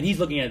 yeah, and he's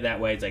looking at it that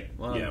way. It's like,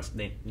 well,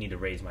 they need to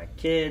raise my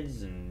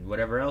kids and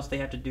whatever else they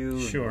have to do.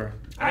 Sure.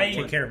 I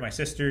take care of my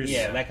sisters.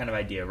 Yeah, that kind of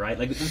idea, right?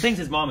 Like the things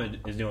his mom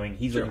is doing,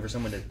 he's looking for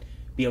someone to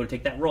be able to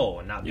take that role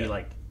and not be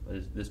like,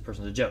 this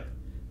person's a joke.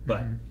 But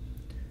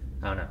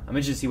I don't know. I'm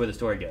interested to see where the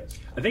story goes.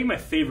 I think my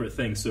favorite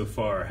thing so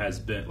far has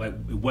been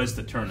was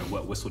the turn of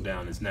what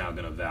Whistledown is now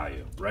going to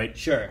value, right?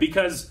 Sure.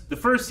 Because the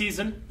first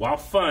season, while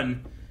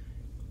fun,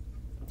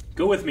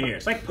 go with me here.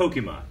 It's like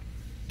Pokemon.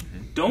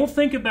 Don't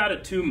think about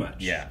it too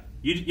much. Yeah.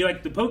 You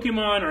like the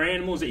Pokemon are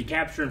animals that you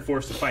capture and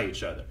force to fight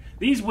each other.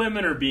 These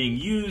women are being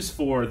used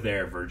for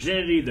their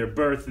virginity, their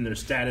birth, and their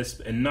status,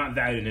 and not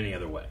valued in any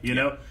other way. You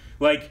know,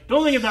 like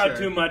don't think about it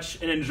too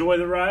much and enjoy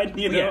the ride.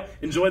 You know,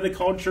 enjoy the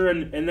culture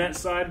and that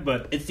side.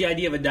 But it's the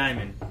idea of a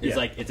diamond. It's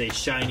like it's a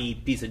shiny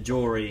piece of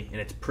jewelry and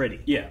it's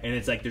pretty. Yeah, and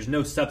it's like there's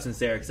no substance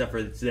there except for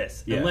it's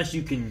this. Yeah. Unless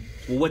you can.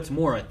 Well, what's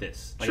more at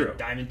this? Like True. a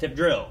diamond tip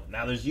drill.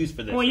 Now there's use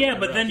for this. Well, yeah,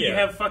 but then you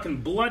have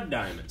fucking blood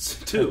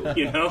diamonds too.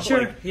 You know,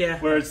 Sure, like, yeah.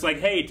 Where it's like,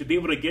 hey, to be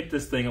able to get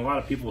this thing, a lot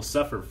of people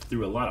suffer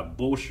through a lot of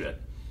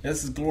bullshit.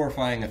 This is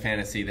glorifying a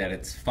fantasy that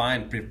it's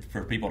fine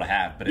for people to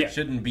have, but it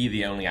shouldn't be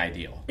the only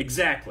ideal.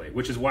 Exactly,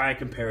 which is why I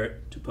compare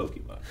it to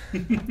Pokemon.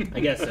 I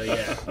guess so,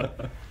 yeah.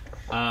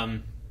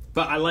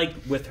 But I like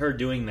with her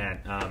doing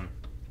that.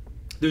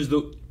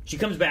 She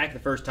comes back the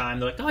first time.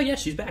 They're like, oh yeah,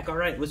 she's back. All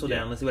right,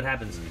 Whistledown. Let's see what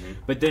happens.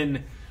 But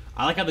then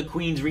I like how the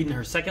Queen's reading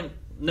her second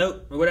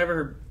note or whatever,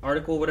 her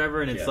article,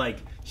 whatever, and it's like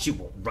she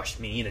will rush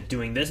me into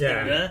doing this.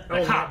 Yeah.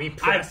 Like, Not be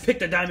I've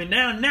picked a diamond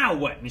now. Now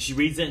what? And she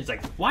reads it. And it's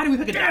like, why do we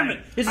pick a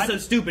diamond? This is so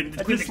stupid.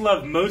 I just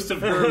love most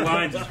of her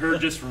lines is her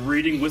just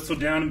reading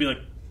Whistledown and be like,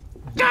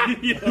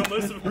 you know,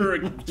 most of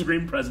her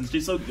screen presence.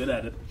 She's so good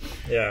at it.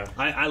 Yeah.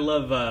 I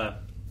love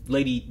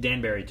Lady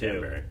Danbury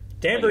too.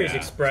 Danbury's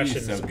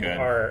expressions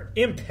are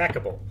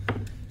impeccable.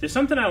 There's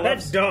something I love.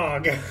 That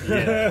dog.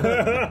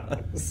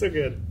 Yeah. So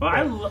good.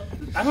 Well,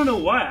 I don't know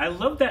why. I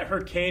love that her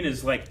cane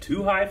is like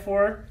too high for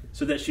her,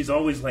 so that she's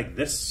always like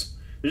this.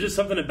 There's just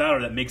something about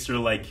her that makes her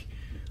like,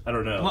 I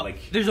don't know. Well,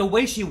 like there's a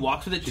way she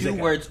walks with it she's too,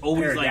 like where a it's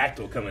always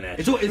pterodactyl like coming at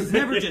it's, you. it's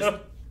never just.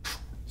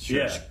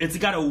 Yeah. It's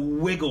got a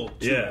wiggle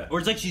to it. Or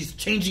it's like she's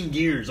changing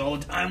gears all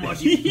the time while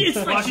she's,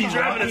 it's like she's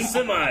driving a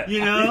semi. You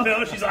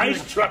know? She's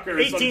ice trucker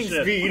or some 18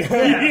 shit. speed.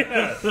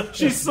 Yeah.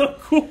 She's so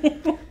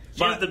cool.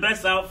 She has the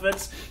best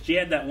outfits. She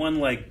had that one,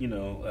 like, you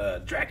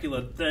know,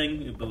 Dracula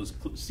thing, but it was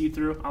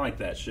see-through. I like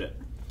that shit.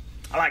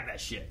 I like that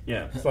shit.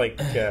 Yeah. It's like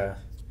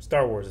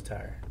Star Wars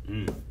attire.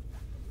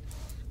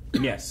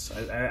 Yes.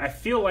 I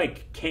feel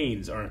like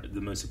canes aren't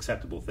the most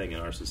acceptable thing in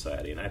our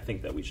society, and I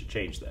think that we should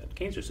change that.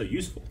 Canes are so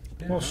useful.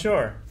 Well,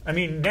 sure. I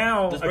mean,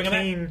 now Let's a bring 'em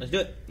back. cane, Let's do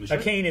it. We a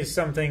should. cane is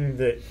something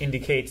that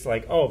indicates,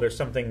 like, oh, there's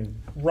something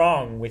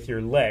wrong with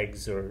your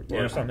legs or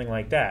Yeah. something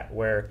like that,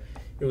 where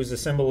it was a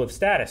symbol of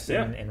status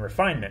and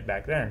refinement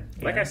back then.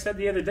 Like I said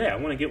the other day, I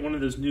want to get one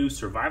of those new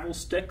survival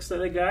sticks that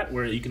they got,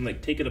 where you can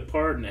like take it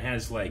apart and it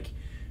has like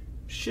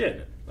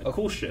shit, like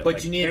cool shit. But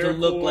like you need it to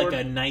look like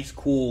a nice,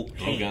 cool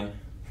cane.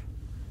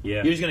 Yeah,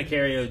 you're just gonna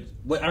carry a.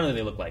 What I don't know what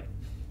they look like.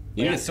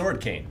 You need a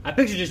sword cane. I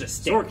picture just a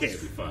stick. Sword cane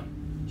would be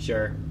fun.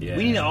 Sure. Yeah.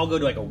 We need to all go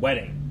to like a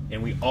wedding,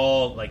 and we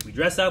all like we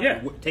dress up,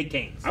 and take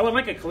canes. I would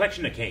like a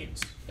collection of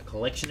canes. A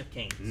collection of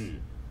canes.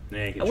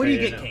 Yeah, Where do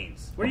you get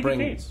canes? Where do you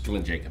get canes?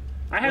 Glenn Jacob.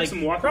 I have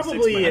some walking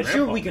probably. sticks. I'm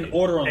sure we can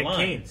order online. At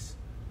Canes.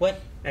 What?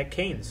 At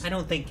Canes. I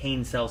don't think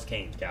Canes sells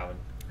canes, Calvin.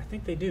 I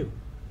think they do.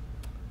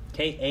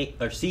 K-A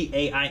or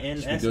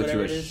C-A-I-N-S, Should we go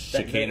whatever to a it is.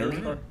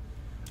 chicanery?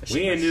 We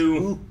need a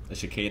new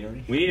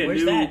chicanery. We need a Where's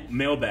new that?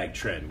 mailbag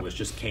trend with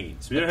just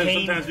canes. You A know how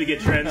cane? sometimes we get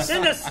trends.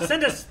 Send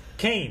us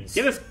canes.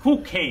 Give us cool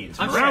canes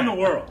from around the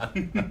world.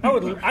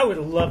 I would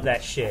love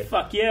that shit.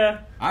 Fuck yeah!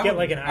 Get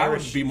like an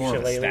Irish I would be more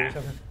of a shillelagh or staff.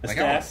 something. Like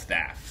I want a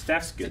staff.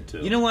 Staff's good too.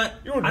 You know what?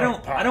 You're I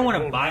don't not want to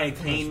part buy a of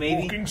cane. this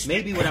Maybe walking stick.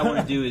 maybe what I want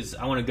to do is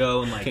I want to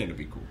go and like Cane would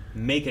be cool.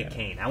 make a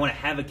cane. I want to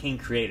have a cane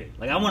created.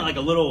 Like I want like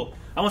a little.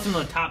 I want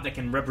something on the top that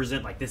can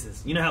represent like this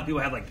is. You know how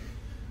people have like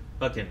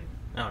fucking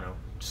I don't know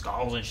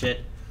skulls and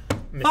shit.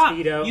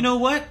 Mosquito. You know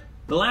what?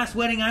 The last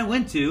wedding I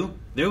went to,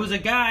 there was a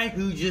guy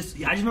who I just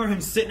remember him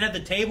sitting at the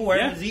table where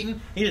everyone was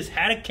eating. He just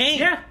had a cane.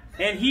 Yeah,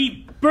 and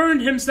he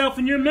burned himself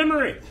in your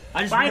memory.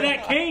 I just Buy remember,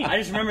 that cane. I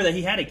just remember that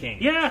he had a cane.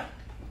 Yeah.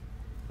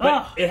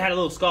 But it had a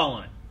little skull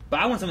on it. But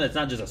I want something that's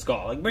not just a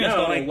skull. Like bring a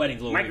skull to a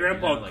wedding's a little my weird,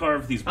 grandpa you know? Like,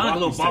 carved these I like a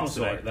little walking Bobblesaw.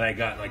 sticks that I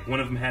got. Like one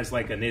of them has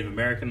like a Native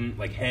American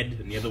like head,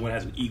 and the other one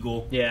has an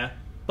eagle. Yeah.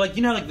 Like,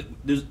 you know, like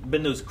there's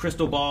been those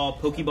crystal ball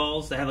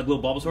Pokeballs that have like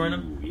little Bulbasaur in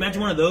them.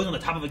 Imagine one of those on the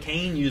top of a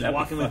cane. You just That'd be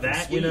walking with fucking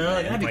that. sweet, You know, man.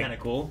 like, that'd be Like- kind of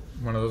cool.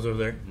 One of those over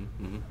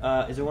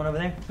there. Is there one over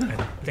there? I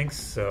think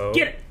so.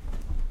 Get it.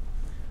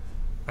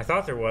 I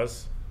thought there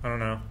was. I don't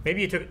know.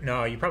 Maybe you took it.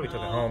 No, you probably took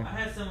it home. I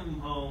had some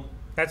home.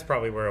 That's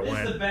probably where it This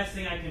went. is the best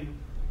thing I can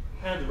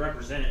have to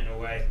represent it in a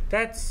way.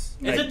 It's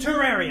a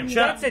terrarium.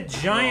 Shut That's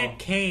up. a giant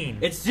cane.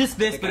 It's just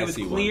this, think but I it was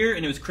see clear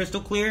and it was crystal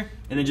clear,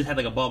 and then just had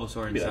like a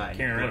Bulbasaur Be inside. like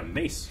carrying around a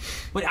mace.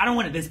 But I don't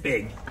want it this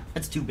big.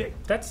 That's too big.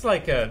 That's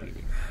like a.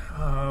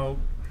 Oh,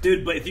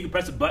 Dude, but if you could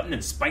press a button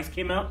and spice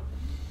came out.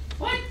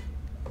 What?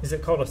 is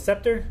it called a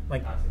scepter?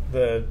 Like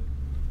the.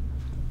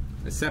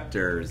 The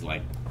scepter is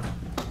like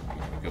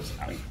goes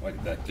out.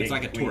 Like that. It's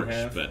like a torch,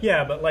 but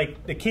Yeah, but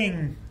like the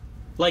king.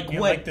 Like You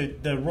know, what?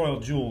 like the royal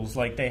jewels,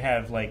 like they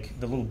have like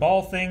the little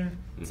ball thing.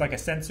 It's like a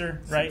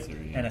censer, right? Censer,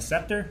 yeah. And a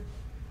scepter.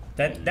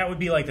 That would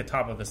be like the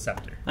top of a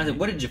scepter. I said,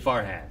 what did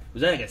Jafar have?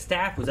 Was that like a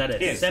staff? Was that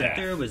He a had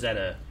scepter? staff. Was that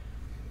a?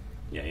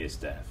 Yeah, he is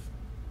staff.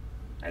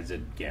 As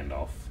did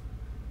Gandalf.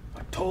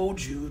 I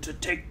told you to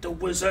take the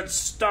wizard's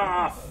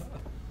staff.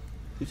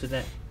 Who said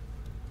that?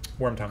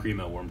 Wormtongue.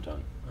 Grimo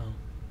Wormtongue. Oh.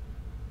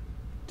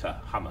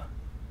 Tahama.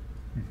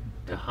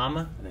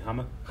 Tahama?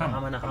 Hama?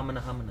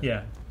 Hamana.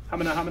 Yeah.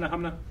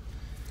 Hamana.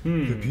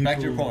 back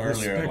to your point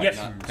earlier, of, like, Yes.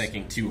 not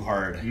thinking too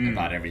hard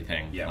about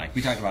everything. Yeah. Like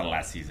we talked about it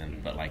last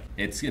season, but like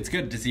it's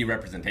good to see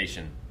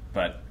representation.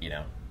 But you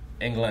know,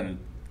 England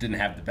didn't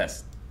have the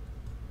best.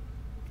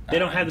 They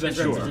don't have the best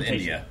intentions with representation.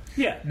 India.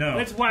 Yeah, No,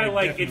 that's why they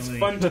like it's definitely-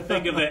 fun to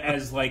think of it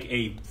as like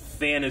a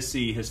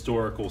fantasy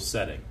historical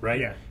setting, right?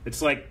 Yeah.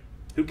 It's like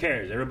who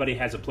cares? Everybody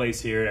has a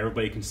place here.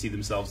 Everybody can see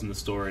themselves in the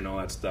story and all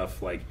that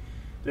stuff. Like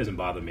it doesn't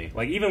bother me.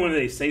 Like even when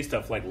they say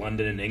stuff like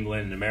London and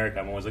England and America,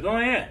 I'm always like, oh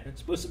yeah,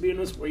 it's supposed to be in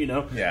this, you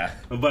know. Yeah.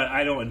 But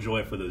I don't enjoy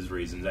it for those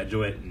reasons. I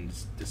enjoy it in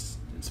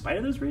spite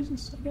of those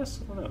reasons. I guess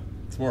I don't know.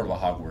 It's more of a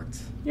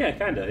Hogwarts Yeah,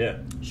 kind of. Yeah.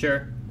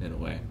 Sure. in a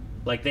way.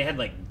 Like they had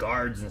like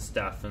guards and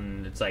stuff,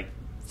 and it's like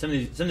some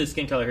of the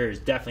skin color here is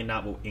definitely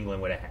not what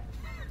England would have had.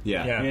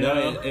 Yeah. Yeah. You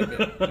No, know?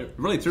 it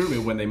really threw me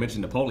when they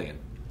mentioned Napoleon.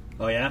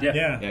 Oh yeah. Yeah.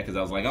 Yeah. Yeah, because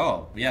I was like,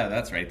 oh, yeah,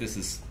 that's right. This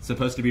is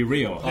supposed to be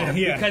real. Oh,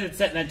 Yeah. Because it's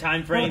set in that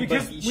time frame. Well,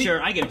 because but we-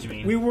 sure, I get what you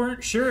mean. We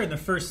weren't sure in the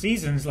first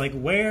seasons, like,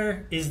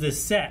 where is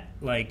this set?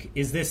 Like,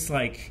 is this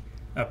like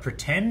a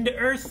pretend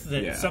Earth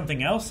that Yeah.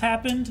 something else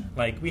happened?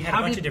 Like, we had How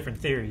a bunch did- of different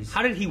theories.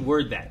 How did he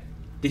word that?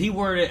 Did he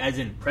word it as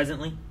in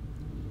presently?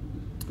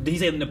 Did he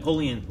say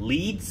Napoleon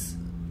leads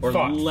or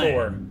fought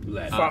led?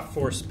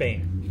 for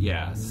Spain.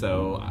 Yeah,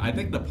 so I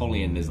think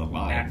Napoleon is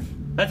alive.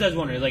 That's what I was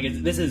wondering. Like,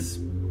 this is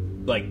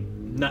like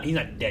not he's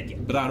not dead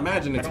yet. But I'd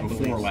imagine it's I don't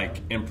before, believe so.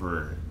 like,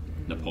 Emperor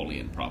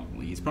Napoleon,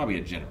 probably. He's probably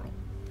a general.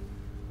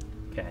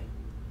 Okay.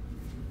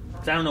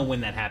 'Cause I don't know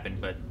when that happened,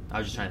 but I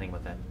was just trying to think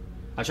about that.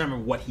 I was trying to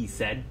remember what he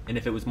said and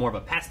if it was more of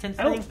a past tense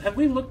thing. Have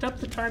we looked up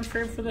the time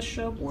frame for this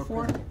show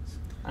before?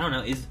 I don't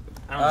know. I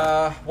don't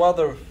know. Well,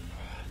 the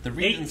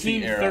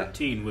Regency era.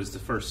 1813 was the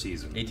first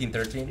season.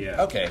 1813?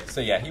 Yeah. Okay, so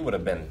yeah, he would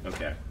have been.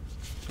 Okay.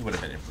 He would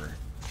have been emperor.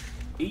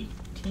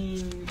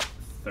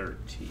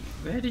 1813.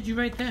 Where did you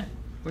write that?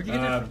 Where'd you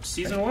get that from?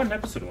 Season 1,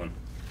 episode 1.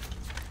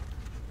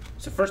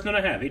 It's the first note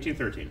I have,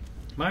 1813.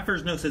 My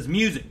first note says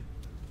music.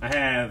 I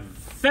have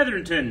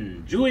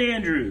Featherington, Julie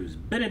Andrews,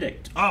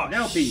 Benedict, Oh,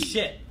 Nelpy.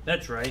 shit.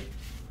 That's right.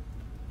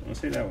 I want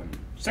to say that one.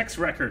 Sex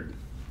record.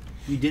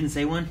 You didn't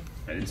say one?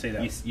 I didn't say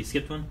that. You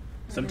skipped one?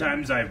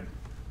 Sometimes I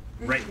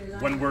Right,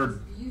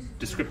 one-word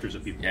descriptors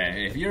of people. Yeah,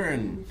 if you're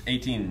in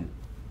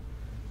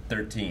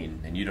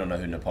 1813 and you don't know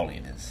who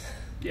Napoleon is.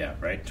 Yeah,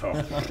 right?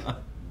 Talk.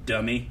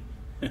 Dummy.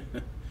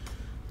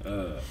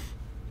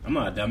 I'm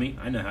not a dummy.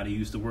 I know how to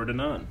use the word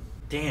anon.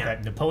 Damn.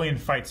 That Napoleon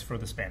fights for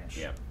the Spanish.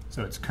 Yeah.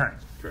 So it's current.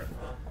 Correct.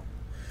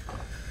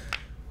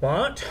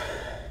 What?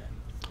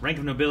 Rank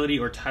of nobility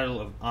or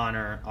title of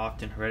honor,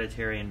 often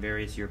hereditary in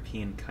various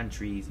European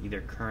countries,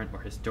 either current or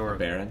historical.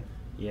 Baron?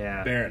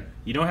 Yeah. Baron.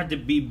 You don't have to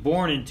be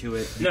born into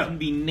it. You No. can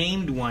be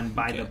named one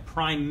by the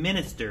Prime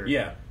Minister.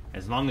 Yeah.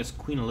 As long as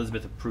Queen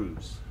Elizabeth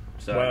approves.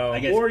 So Well, I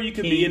guess or you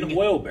could be an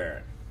oil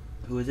baron.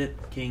 Who is it?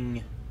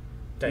 King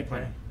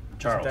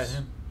Charles.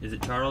 Is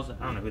it Charles? I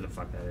don't know who the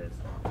fuck that is.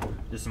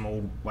 Just some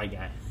old white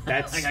guy.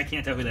 That's like, I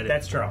can't tell who that is.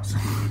 That's Charles.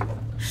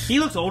 He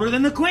looks older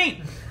than the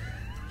Queen.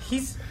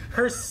 He's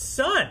her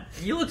son.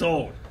 He looks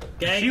old.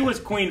 Okay? She was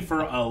queen for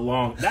a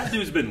long... That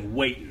dude's been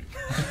waiting.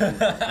 All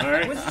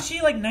right? Wasn't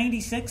she like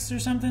 96 or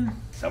something?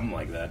 Something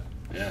like that.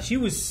 Yeah. She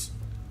was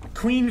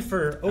queen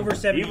for over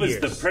 70 years. He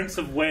was the Prince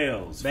of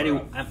Wales for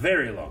a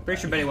very long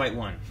Pretty sure time. Betty White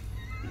won.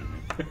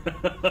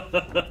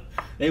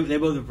 they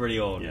both are pretty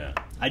old. Yeah.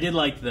 I did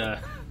like the...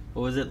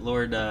 What was it?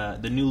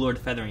 The new Lord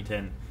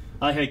Featherington.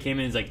 I like how he came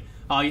in and he's like,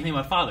 oh, you think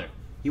my father?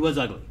 He was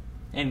ugly.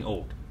 And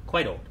old.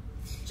 Quite old.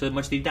 So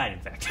much that he died, in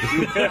fact.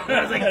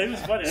 I was like, it was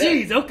funny.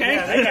 Jeez, okay.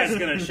 Yeah, that guy's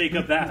going to shake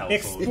up that household.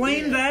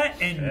 Explain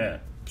that and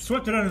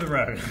swept it under the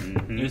rug.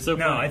 It was so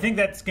No, funny. I think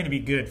that's going to be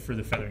good for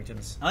the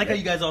Featheringtons. I like how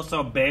you guys all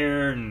saw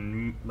bear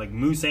and like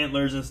moose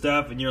antlers and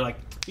stuff, and you're like,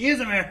 he is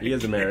American. He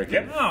is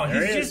American. No,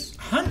 There he's he just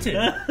hunted.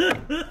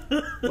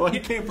 Well, he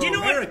came from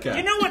America.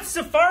 You know what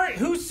safari?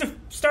 Who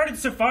started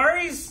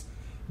safaris?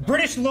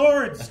 British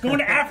lords going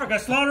to Africa,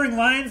 slaughtering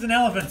lions and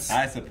elephants.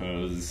 I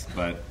suppose,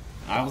 but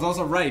I was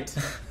also right.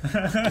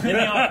 And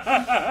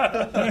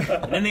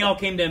then they all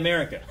came to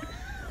America.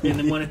 And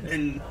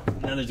then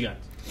now there's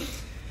guns.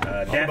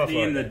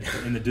 Daphne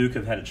and the Duke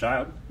have had a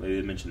child. They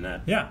did mention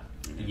that. Yeah.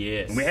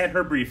 Yes. And we had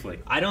her briefly.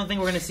 I don't think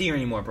we're going to see her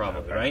anymore,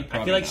 probably, right? I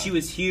Probably feel like not. she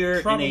was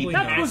here Probably in a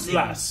not. That was passing,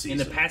 last in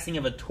the season. passing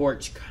of a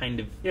torch kind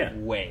of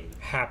way.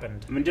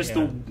 Happened. I mean, just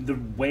Yeah. the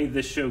way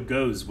this show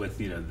goes with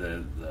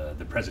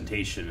the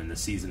presentation and the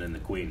season and the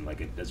Queen,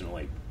 like it doesn't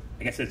really,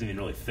 I guess it doesn't even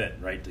really fit,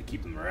 right, to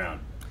keep them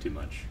around too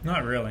much.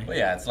 Not really. Well,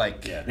 yeah, it's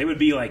like They would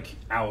be like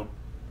out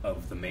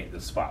of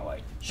the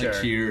spotlight. Sure.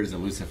 like Cheers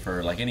and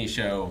Lucifer, like any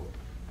show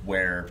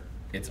where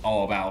it's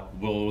all about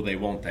will they,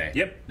 won't they.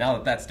 Yep. Now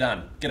that that's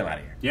done, get them out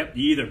of here. Yep.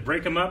 You either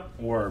break them up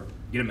or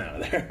get them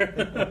out of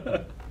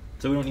there.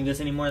 So we don't need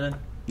this anymore then?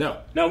 No,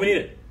 No, we need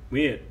it.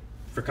 We need it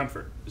for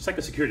comfort. It's like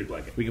a security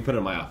blanket. we can put it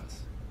in my office.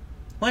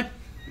 What?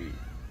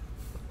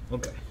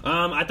 Okay.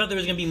 I thought there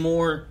was going to be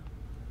more,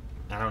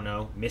 I don't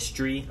know,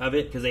 mystery of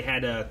it, because they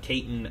had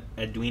Kate and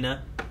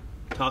Edwina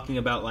talking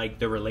about, like,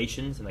 their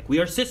relations, and, like, we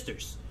are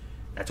sisters.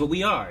 That's what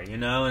we are, you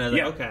know? And I was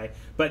like, okay.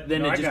 But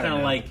then No, it I just gotta kind of,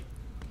 know. like,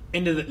 a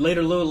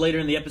little later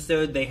in the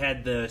episode, they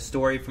had the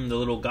story from the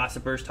little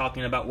gossipers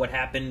talking about what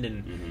happened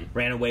and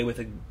ran away with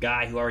a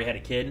guy who already had a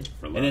kid.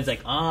 And then it's like,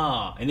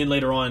 and then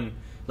later on,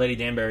 Lady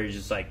Danbury is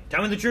just like,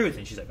 tell me the truth.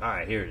 And she's like, all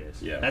right, here it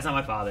is. Yeah. That's not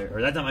my father,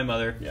 or that's not my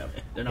mother. Yeah.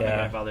 They're not my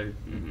grandfather,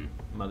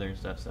 mother and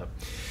stuff, so.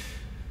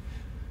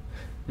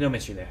 No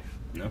mystery there.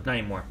 No. Not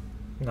anymore.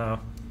 No.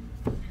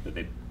 But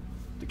the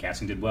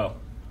casting did well.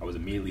 I was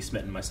immediately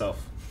smitten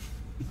myself.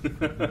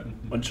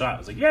 One shot, I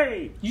was like,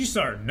 yay! You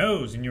saw her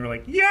nose and you were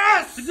like,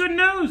 yes! It's a good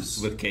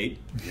nose! With Kate?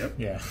 Yep.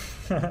 Yeah.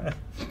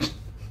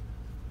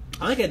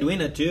 I like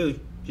Edwina, too.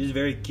 She's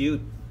very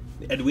cute.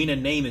 The Edwina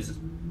name is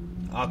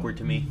awkward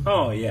to me.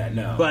 Oh, yeah,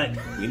 no. But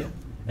Edwina?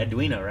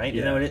 Edwina, right?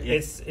 Isn't that what it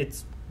is?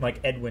 It's like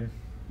Edwin.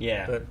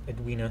 Yeah. But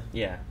Edwina.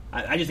 Yeah.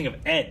 I just think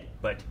of Ed,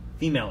 but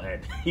female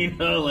Ed. You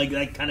know, like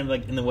that kind of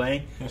like in the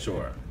way.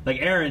 Sure. Like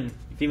Aaron,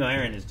 female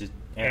Aaron is just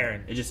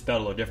Aaron. It's just spelled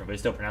a little different, but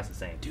it's still pronounced the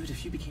same. Dude,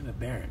 if you became a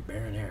Baron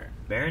Aaron.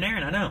 Baron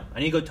Aaron, I know. I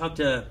need to go talk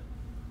to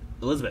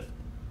Elizabeth.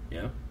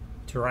 Yeah.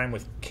 To rhyme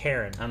with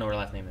Karen. I don't know what her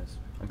last name is.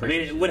 I'm I pretty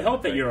mean, sure it would she's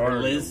help that you're or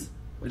already... Liz.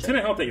 It's going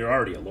to help that you're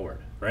already a lord,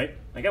 right?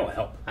 Like, that will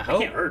help. I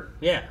hope. It can't hurt.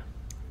 Yeah.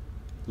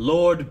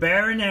 Lord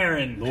Baron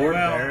Aaron. Lord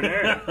Baron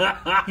Aaron.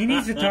 He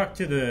needs to talk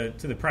to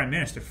the Prime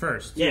Minister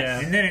first.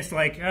 Yes. And then it's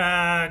like, go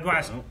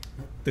ask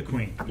the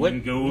Queen.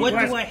 What Go do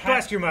I have?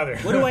 ask your mother.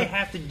 What do I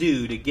have to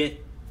do to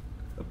get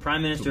a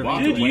Prime Minister?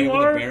 Walk Dude, away you with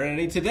are- a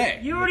barony today.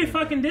 You already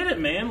fucking did it,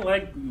 man.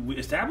 Like, we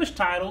established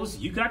titles.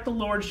 You got the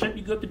lordship.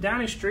 You go up to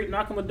Downing Street,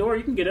 knock on the door.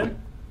 You can get in.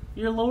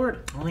 You're a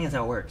lord. I don't think that's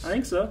how it works. I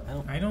think so.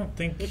 I don't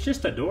think It's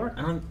just a door.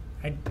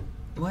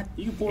 What?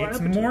 You can pull right it's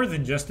up into more it.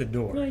 than just a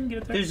door. Yeah, you can get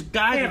it there. There's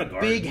guys They have a with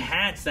guard. big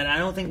hats that I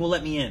don't think will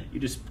let me in. You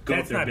just go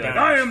That's up there and not be like,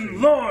 I Downing am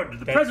Street. Lord, the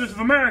That's- President of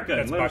America.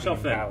 That's And let yourself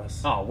Buckingham in.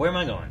 Palace. Oh, where am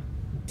I going?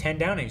 10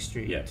 Downing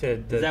Street. Yeah.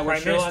 To the Is that where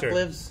Prime Sherlock Minister.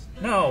 lives?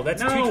 No,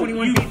 that's No,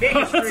 221 you-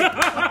 Baker Street.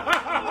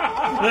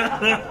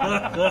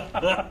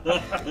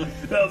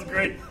 That was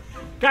great.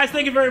 Guys,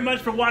 thank you very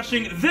much for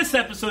watching this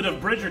episode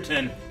of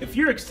Bridgerton. If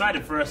you're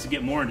excited for us to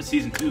get more into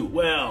Season 2,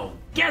 well,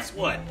 guess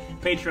what?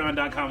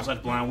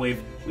 Patreon.com/blindwave.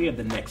 We have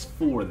the next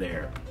 4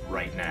 there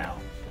right now.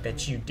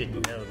 Bet you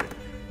didn't know that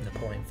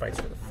Napoleon fights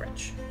for the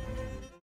French.